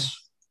 Yes.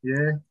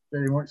 Yeah,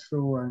 very much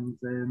so,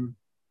 and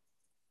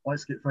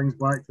let's get things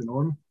back to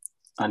normal.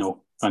 I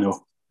know.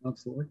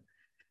 Absolutely.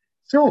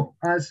 So,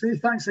 as I say,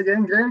 thanks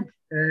again, Greg,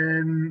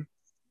 and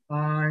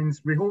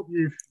we hope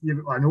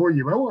I know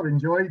you will have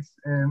enjoyed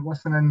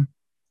listening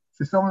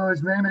to some of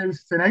those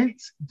memories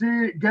tonight.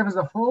 Do give us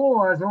a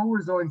follow, as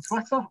always, on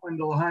Twitter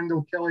under the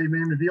handle Killie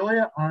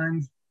Memorabilia,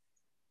 and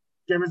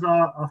give us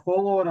a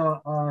follow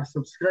or a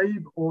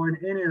subscribe on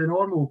any of the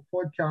normal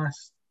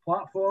podcast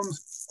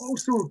platforms.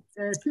 Also,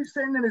 keep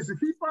sending us the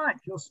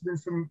feedback. There's been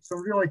some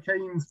really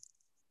kind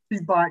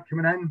feedback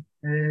coming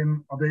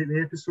in about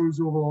the episodes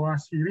over the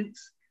last few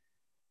weeks.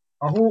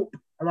 I hope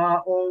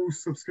that all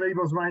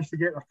subscribers managed to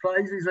get their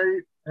prizes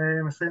out.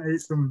 I sent out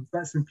some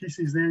bits and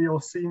pieces there you'll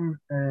have seen,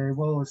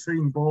 whether the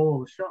signed ball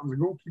or the shirt. There's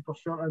a goalkeeper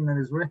shirt in there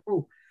as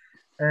well,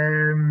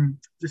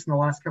 just in the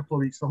last couple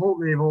of weeks. I hope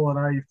they've all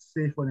arrived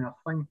safely, and I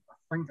think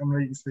I'm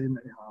right in saying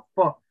that they have.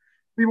 But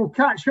we will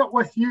catch up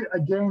with you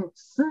again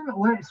soon.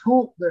 Let's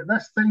hope that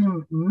this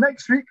time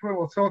next week, when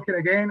we're talking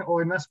again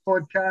on this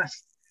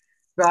podcast,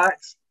 that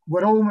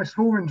we're almost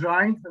home and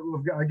dry, that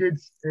we've got a good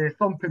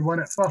thumping win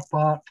at Firth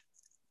Park,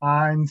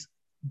 and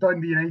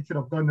Dundee United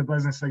have done the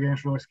business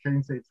against Ross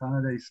County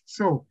Tannadice.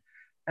 So,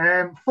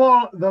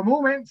 for the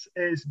moment,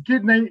 it's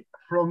good night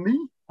from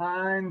me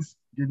and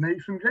good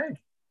night from Greg.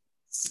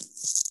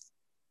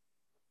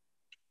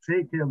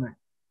 Take care, mate.